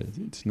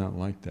 It's not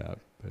like that,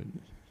 but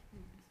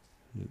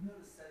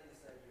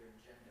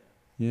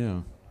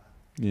yeah.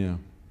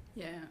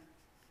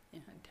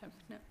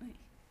 Definitely.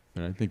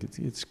 But I think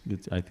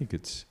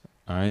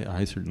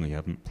I certainly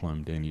haven't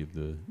plumbed any of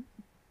the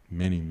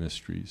many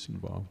mysteries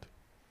involved.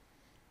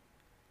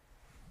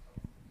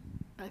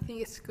 I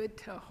think it's good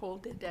to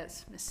hold it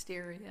as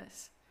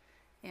mysterious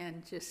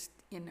and just,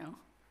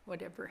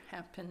 whatever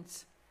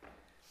happens.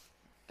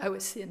 I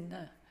was in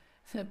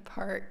the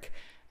park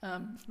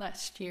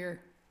last year,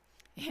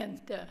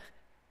 and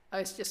I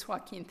was just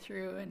walking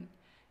through, and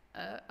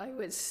I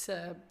was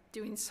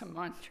doing some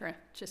mantra,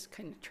 just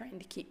kind of trying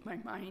to keep my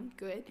mind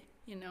good,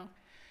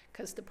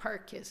 because the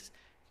park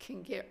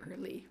can get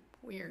really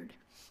weird.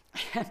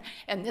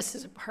 And this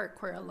is a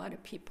park where a lot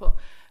of people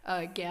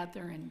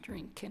gather and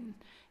drink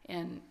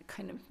and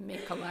kind of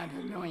make a lot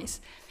of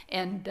noise.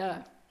 And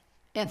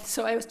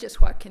so I was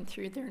just walking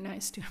through there, and I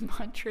was doing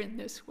mantra, and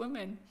this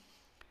woman,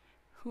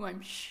 who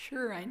I'm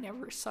sure I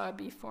never saw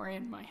before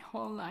in my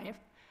whole life,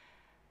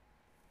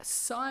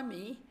 saw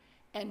me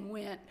and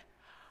went,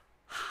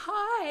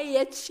 "Hi,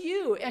 it's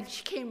you." And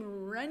she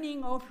came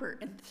running over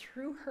and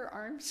threw her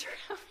arms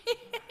around me.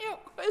 It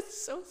was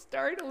so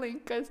startling,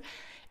 because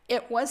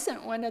it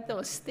wasn't one of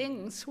those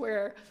things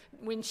where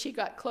when she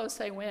got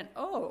close, I went,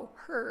 "Oh,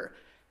 her."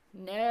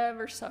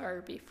 Never saw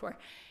her before.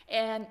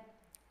 And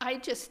I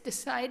just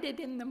decided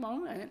in the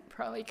moment,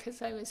 probably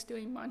because I was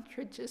doing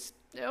mantra, just,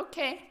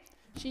 okay,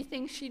 she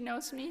thinks she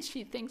knows me.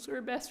 She thinks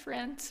we're best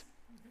friends.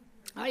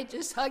 I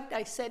just hugged.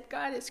 I said,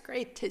 God, it's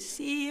great to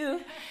see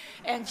you.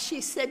 And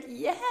she said,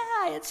 yeah,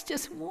 it's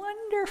just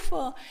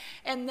wonderful.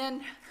 And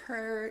then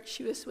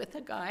she was with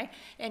a guy,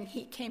 and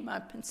he came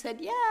up and said,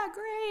 yeah,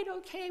 great,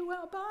 okay,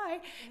 well,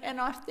 bye. And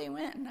off they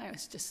went, and I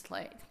was just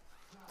like,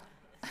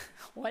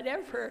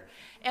 whatever.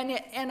 And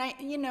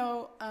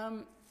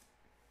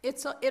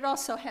it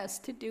also has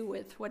to do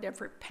with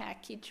whatever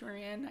package you're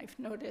in. I've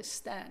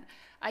noticed that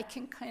I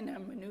can kind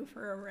of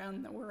maneuver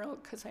around the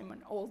world because I'm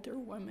an older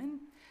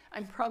woman.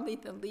 I'm probably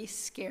the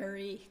least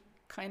scary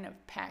kind of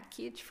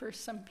package for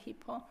some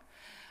people.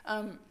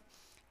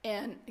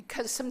 And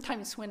because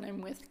sometimes when I'm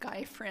with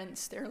guy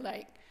friends, they're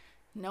like,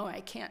 no,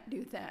 I can't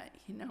do that,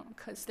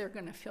 because they're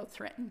going to feel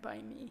threatened by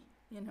me,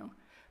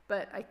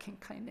 But I can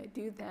kind of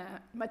do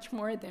that much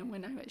more than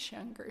when I was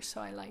younger, so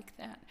I like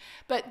that.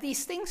 But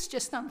these things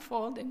just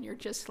unfold, and you're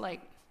just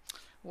like,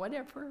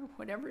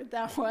 whatever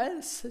that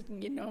was,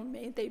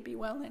 may they be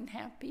well and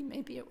happy.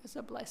 Maybe it was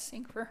a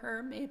blessing for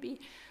her.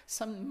 Maybe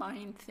some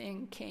mind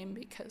thing came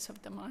because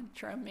of the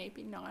mantra.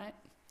 Maybe not.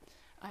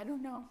 I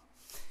don't know.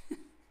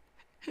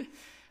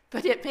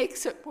 But it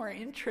makes it more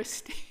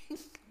interesting,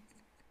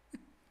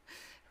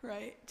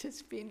 right?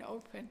 Just being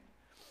open.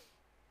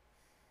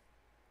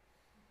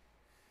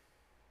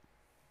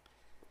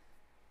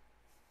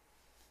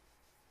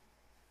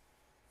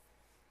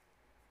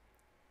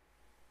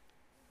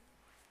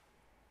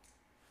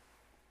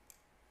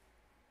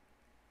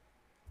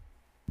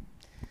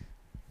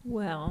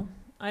 Well,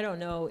 I don't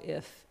know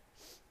if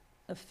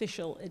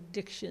official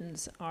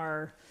addictions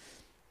are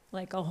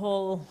like a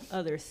whole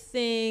other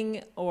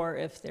thing, or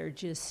if they're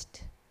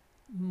just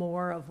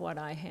more of what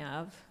I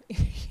have.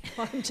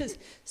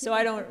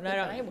 I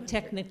don't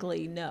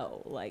technically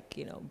know,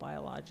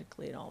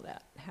 biologically and all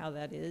that, how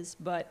that is.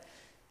 But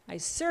I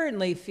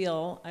certainly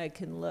feel I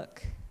can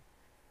look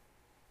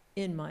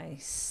in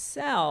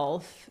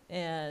myself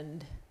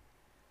and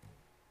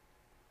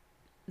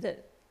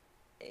that,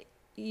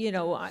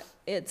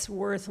 it's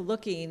worth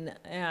looking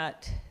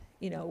at,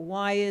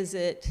 why is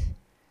it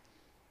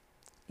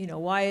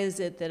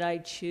that I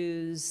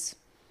choose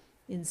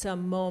in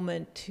some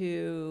moment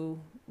to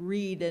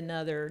read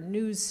another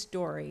news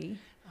story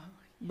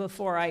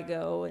before I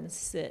go and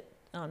sit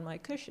on my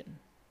cushion?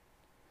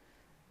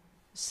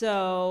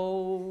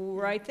 So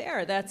right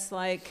there, that's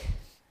like,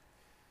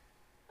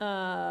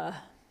 and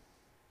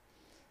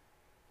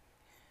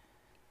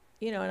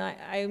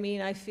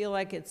I feel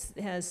like it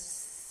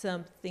has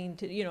something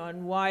to,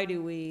 and why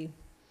do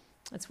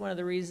that's one of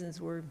the reasons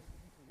we're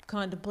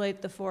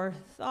contemplate the four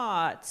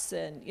thoughts,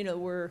 and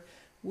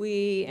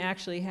we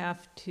actually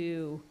have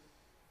to,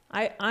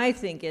 I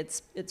think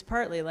it's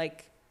partly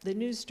like the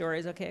news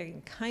stories. Okay, I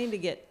can kind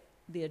of get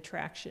the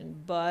attraction,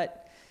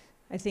 but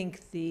I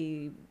think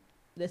the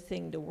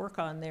thing to work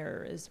on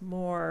there is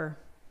more,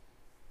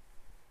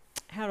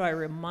 how do I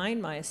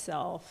remind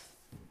myself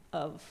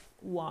of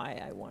why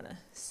I want to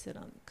sit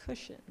on the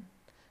cushion?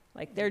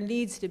 Like, there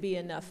needs to be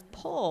enough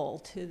pull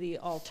to the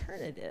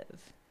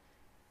alternative.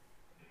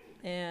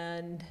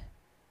 And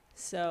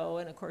so,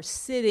 and of course,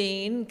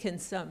 sitting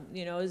is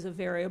a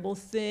variable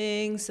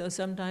thing. So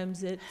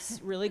sometimes it's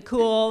really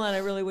cool, and I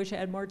really wish I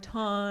had more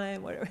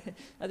time. Whatever.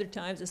 Other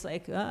times it's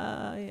like,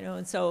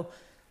 and so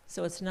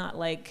it's not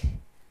like,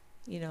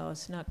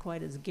 it's not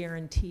quite as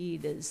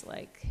guaranteed as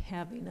like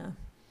having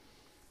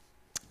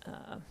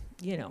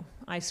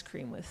ice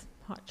cream with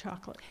hot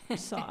chocolate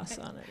sauce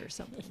on it or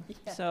something.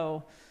 Yeah.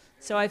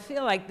 So I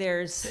feel like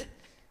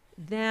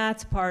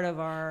that's part of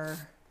our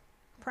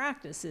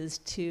practice, is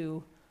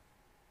to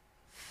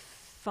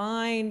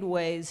find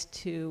ways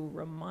to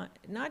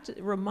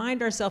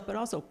remind ourselves, but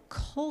also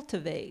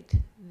cultivate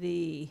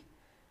the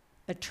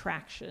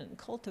attraction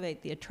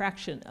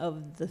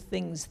of the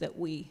things that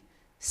we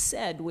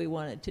said we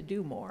wanted to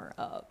do more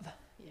of.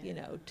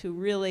 Yeah.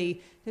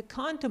 To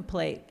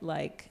contemplate,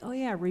 like, oh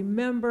yeah,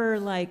 remember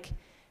like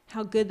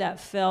how good that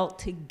felt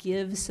to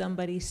give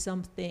somebody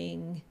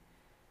something.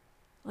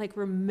 Like,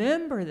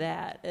 remember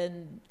that,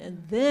 and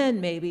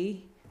then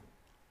maybe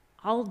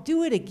I'll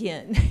do it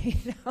again,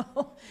 Yeah.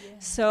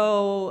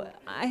 So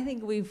I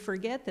think we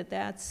forget that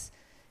that's,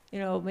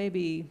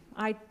 maybe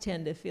I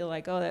tend to feel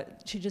like, oh,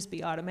 that should just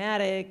be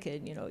automatic,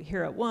 and,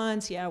 here at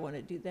once, yeah, I want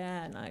to do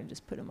that, and I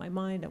just put in my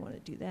mind I want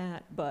to do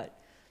that. But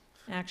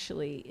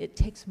actually, it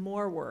takes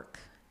more work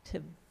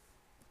to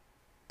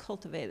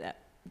cultivate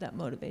that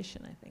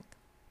motivation, I think.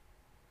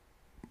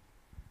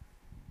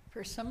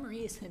 For some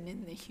reason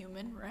in the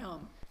human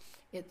realm,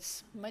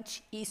 it's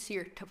much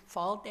easier to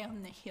fall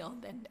down the hill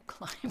than to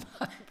climb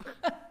up.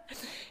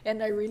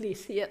 And I really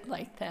see it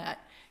like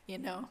that, I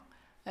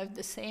have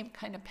the same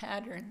kind of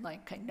pattern.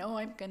 Like, I know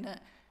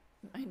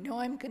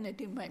I'm gonna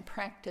do my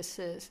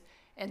practices,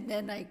 and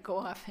then I go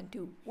off and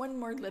do one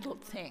more little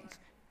thing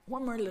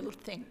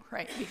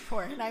right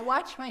before, and I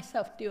watch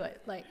myself do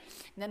it. Like,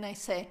 and then I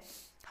say,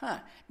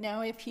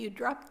 now if you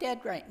drop dead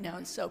right now,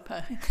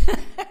 Zopa,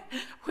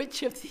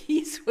 which of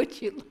these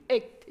would you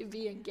like to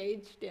be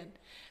engaged in?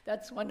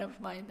 That's one of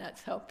mine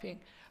that's helping.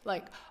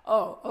 Like,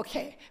 oh,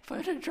 okay, if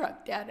I'm gonna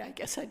drop dead, I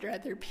guess I'd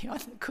rather be on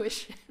the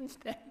cushion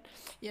than,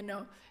 you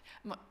know,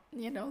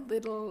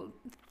 little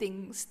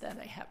things that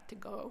I have to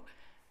go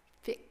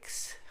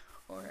fix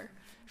or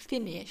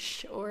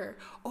finish, or,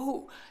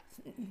 oh,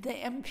 the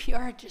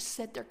NPR just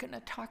said they're gonna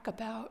talk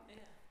about,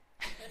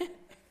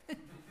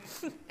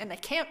 and I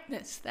can't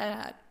miss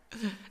that.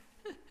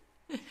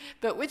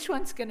 But which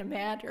one's gonna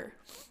matter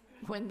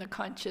when the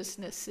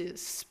consciousness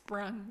is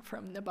sprung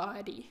from the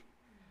body?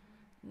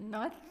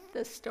 Not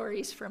the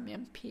stories from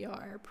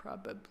NPR,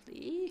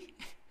 probably,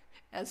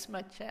 as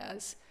much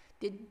as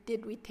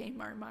did we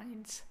tame our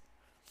minds?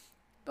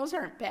 Those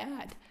aren't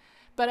bad.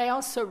 But I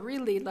also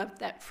really loved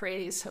that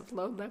phrase of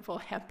low-level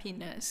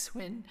happiness.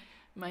 When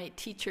my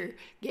teacher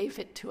gave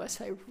it to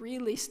us, I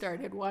really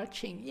started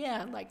watching,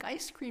 yeah, like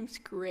ice cream's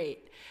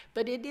great,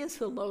 but it is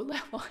a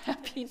low-level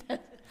happiness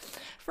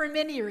for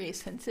many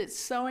reasons. It's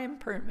so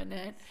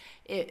impermanent.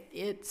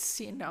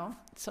 It's,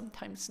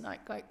 sometimes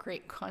not got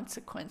great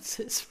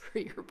consequences for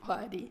your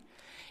body.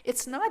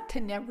 It's not to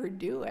never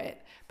do it,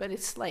 but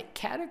it's like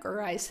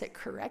categorize it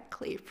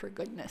correctly, for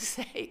goodness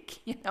sake,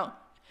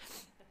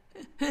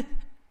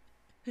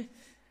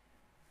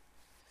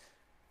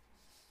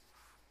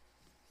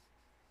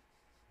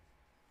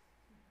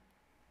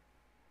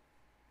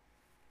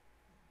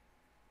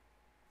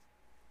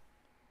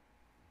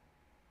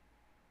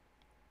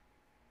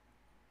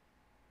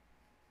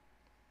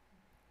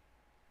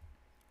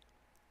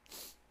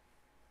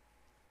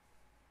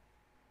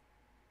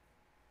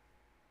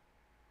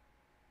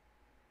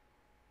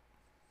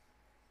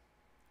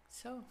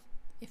 So,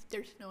 if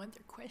there's no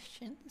other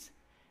questions,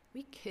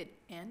 we could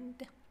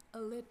end a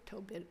little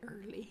bit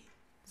early.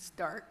 It's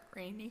dark,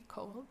 rainy,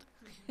 cold.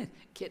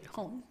 Get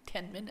home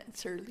 10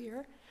 minutes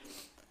earlier.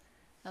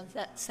 How's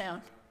that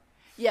sound?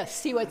 Yes,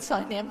 see what's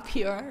on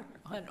NPR,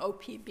 on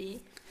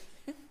OPB.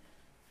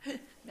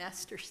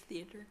 Masters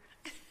Theater.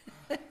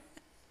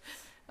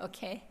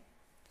 Okay.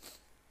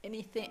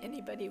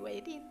 Anybody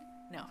waiting?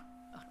 No.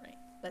 All right.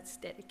 Let's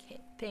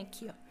dedicate.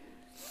 Thank you.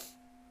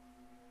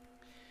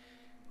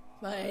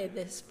 By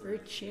this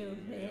virtue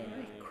may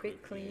I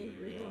quickly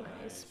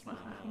realize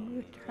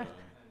Mahamudra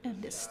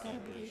and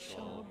establish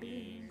all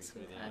beings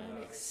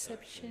without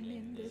exception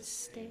in this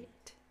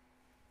state.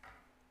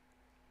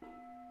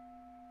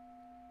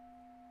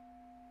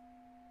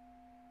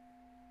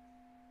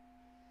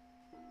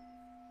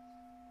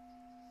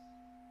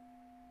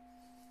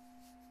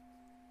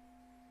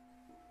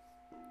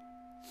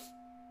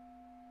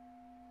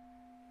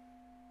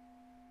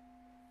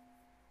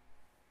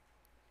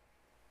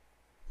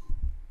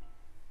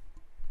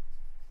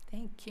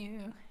 Thank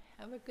you.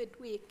 Have a good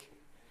week.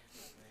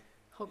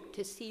 Hope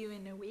to see you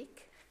in a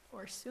week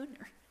or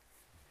sooner.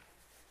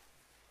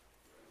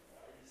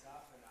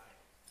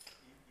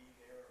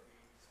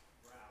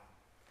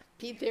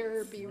 Be there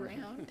or be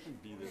round.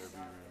 Be there, be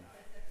around.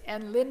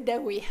 And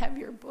Linda, we have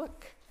your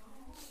book.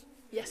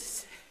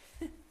 Yes.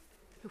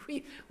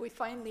 We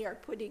finally are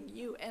putting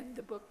you and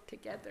the book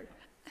together.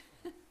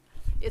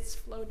 It's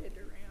floated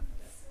around.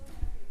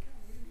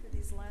 For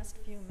these last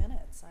few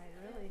minutes, I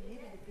really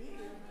needed to be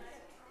here.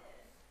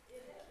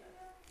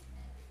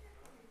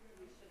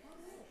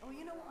 Oh,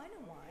 I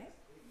know why.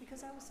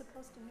 Because I was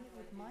supposed to meet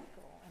with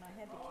Michael, and I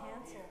had to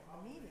cancel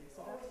the meeting,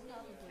 so that's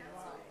probably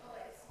why.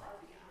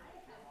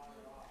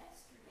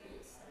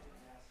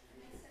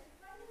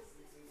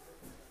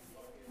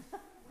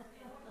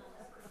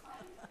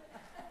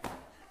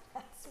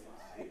 That's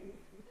why.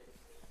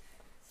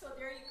 So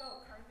there you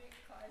go, karmic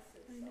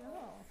causes. I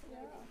know,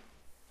 yeah.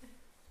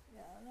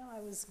 Yeah, no, I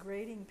was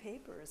grading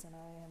papers, and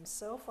I am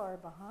so far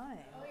behind.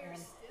 Oh, you're and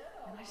still.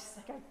 I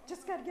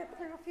just got to get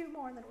through a few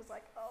more, and then it was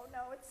like, oh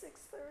no, it's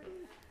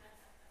 6:30.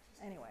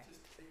 Anyway.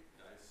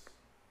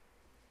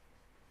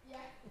 Yeah.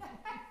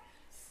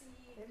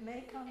 It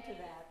may come to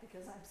that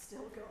because I'm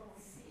still going.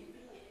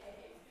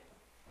 CBA.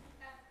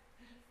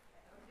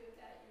 Don't do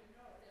that,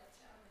 they'll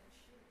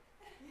challenge you.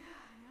 Yeah,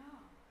 I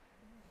know.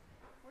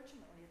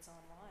 Fortunately, it's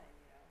online,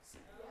 so.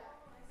 Yeah.